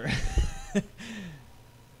observer.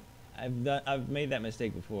 I've made that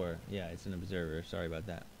mistake before. Yeah, it's an observer. Sorry about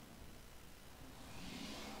that.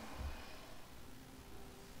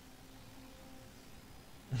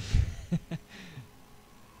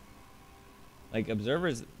 Like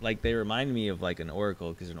observers, like they remind me of like an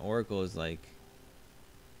oracle, because an oracle is like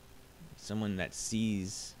someone that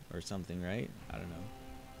sees or something, right? I don't know.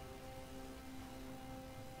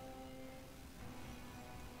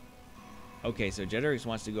 Okay, so Jetrix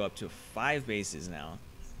wants to go up to 5 bases now.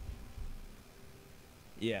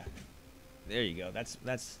 Yeah, there you go. That's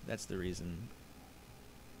the reason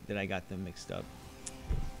that I got them mixed up.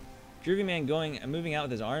 Groovy Man moving out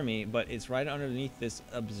with his army, but it's right underneath this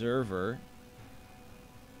observer.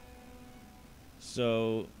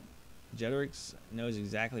 So Jetrix knows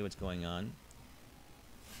exactly what's going on.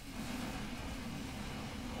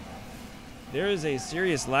 There is a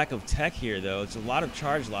serious lack of tech here, though. It's a lot of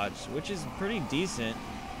charge lots, which is pretty decent.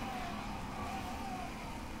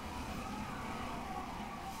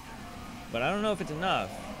 But I don't know if it's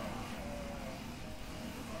enough.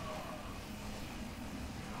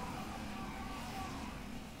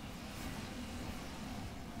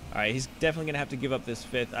 Alright, he's definitely going to have to give up this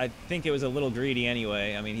 5th. I think it was a little greedy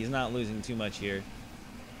anyway. I mean, he's not losing too much here.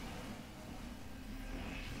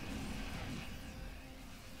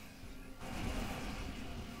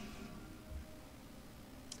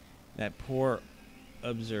 That poor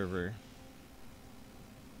observer.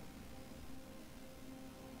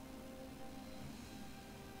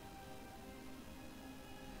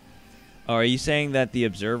 Oh, are you saying that the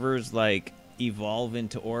observers like evolve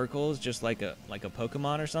into oracles just like a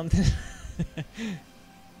Pokemon or something?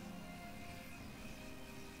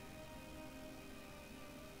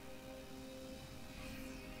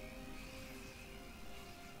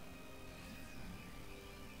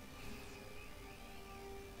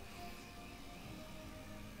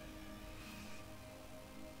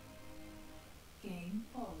 Game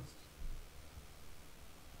paused.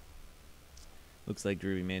 Looks like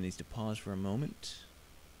Groovy Man needs to pause for a moment.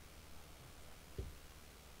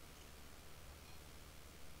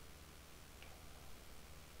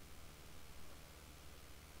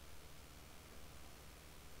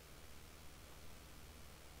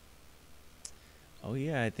 Oh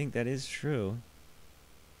yeah, I think that is true.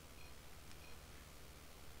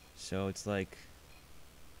 So it's like,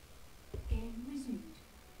 Game resumed.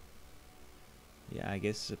 yeah, I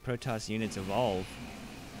guess the Protoss units evolve.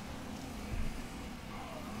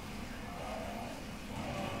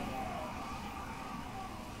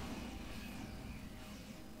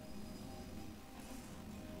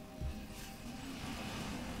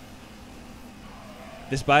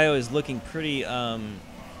 This bio is looking pretty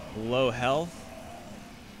low health.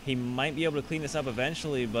 He might be able to clean this up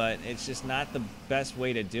eventually, but it's just not the best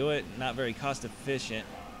way to do it. Not very cost efficient.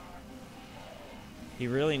 He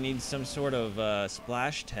really needs some sort of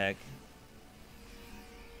splash tech.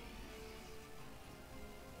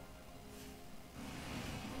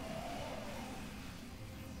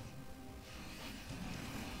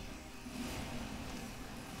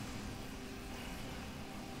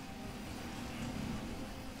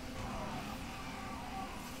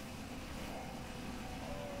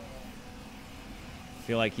 I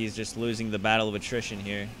feel like he's just losing the battle of attrition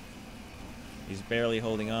here. He's barely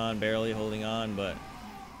holding on, but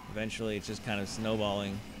eventually it's just kind of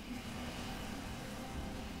snowballing.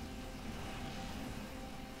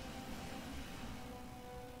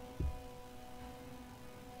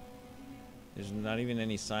 There's not even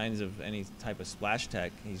any signs of any type of splash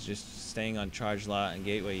tech. He's just staying on charge lot and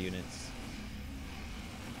gateway units.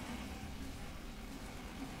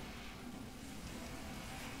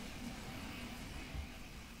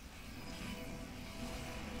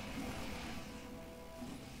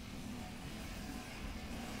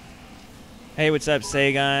 Hey, what's up,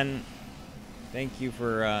 Sagan? Thanks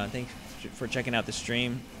for checking out the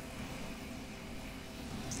stream.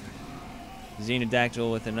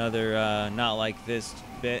 Xenodactyl with another not like this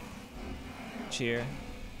bit. Cheer.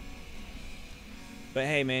 But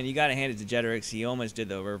hey, man, you gotta hand it to Jetrix. He almost did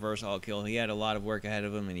the reverse all kill. He had a lot of work ahead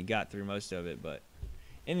of him, and he got through most of it. But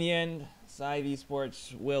in the end, Scyth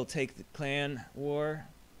Esports will take the clan war.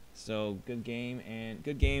 So good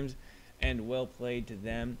games, and well played to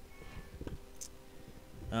them.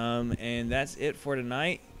 And that's it for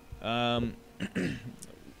tonight. But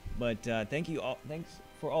thanks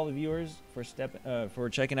for all the viewers for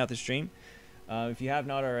checking out the stream. If you have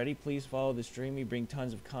not already, please follow the stream. We bring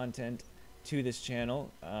tons of content to this channel.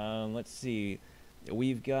 Let's see,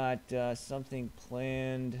 we've got something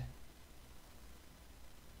planned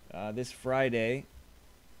this Friday.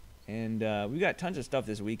 And we've got tons of stuff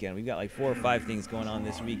this weekend. We've got like 4 or 5 things going on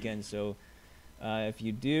this weekend. So if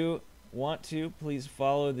you do want to, please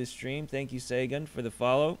follow the stream. Thank you, Sagan, for the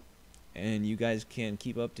follow. And you guys can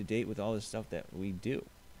keep up to date with all the stuff that we do.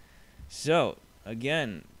 So,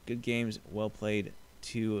 again, good games, well played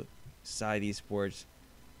to Scyth Esports.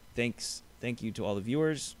 Thank you to all the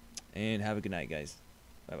viewers, and have a good night, guys.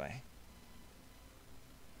 Bye-bye.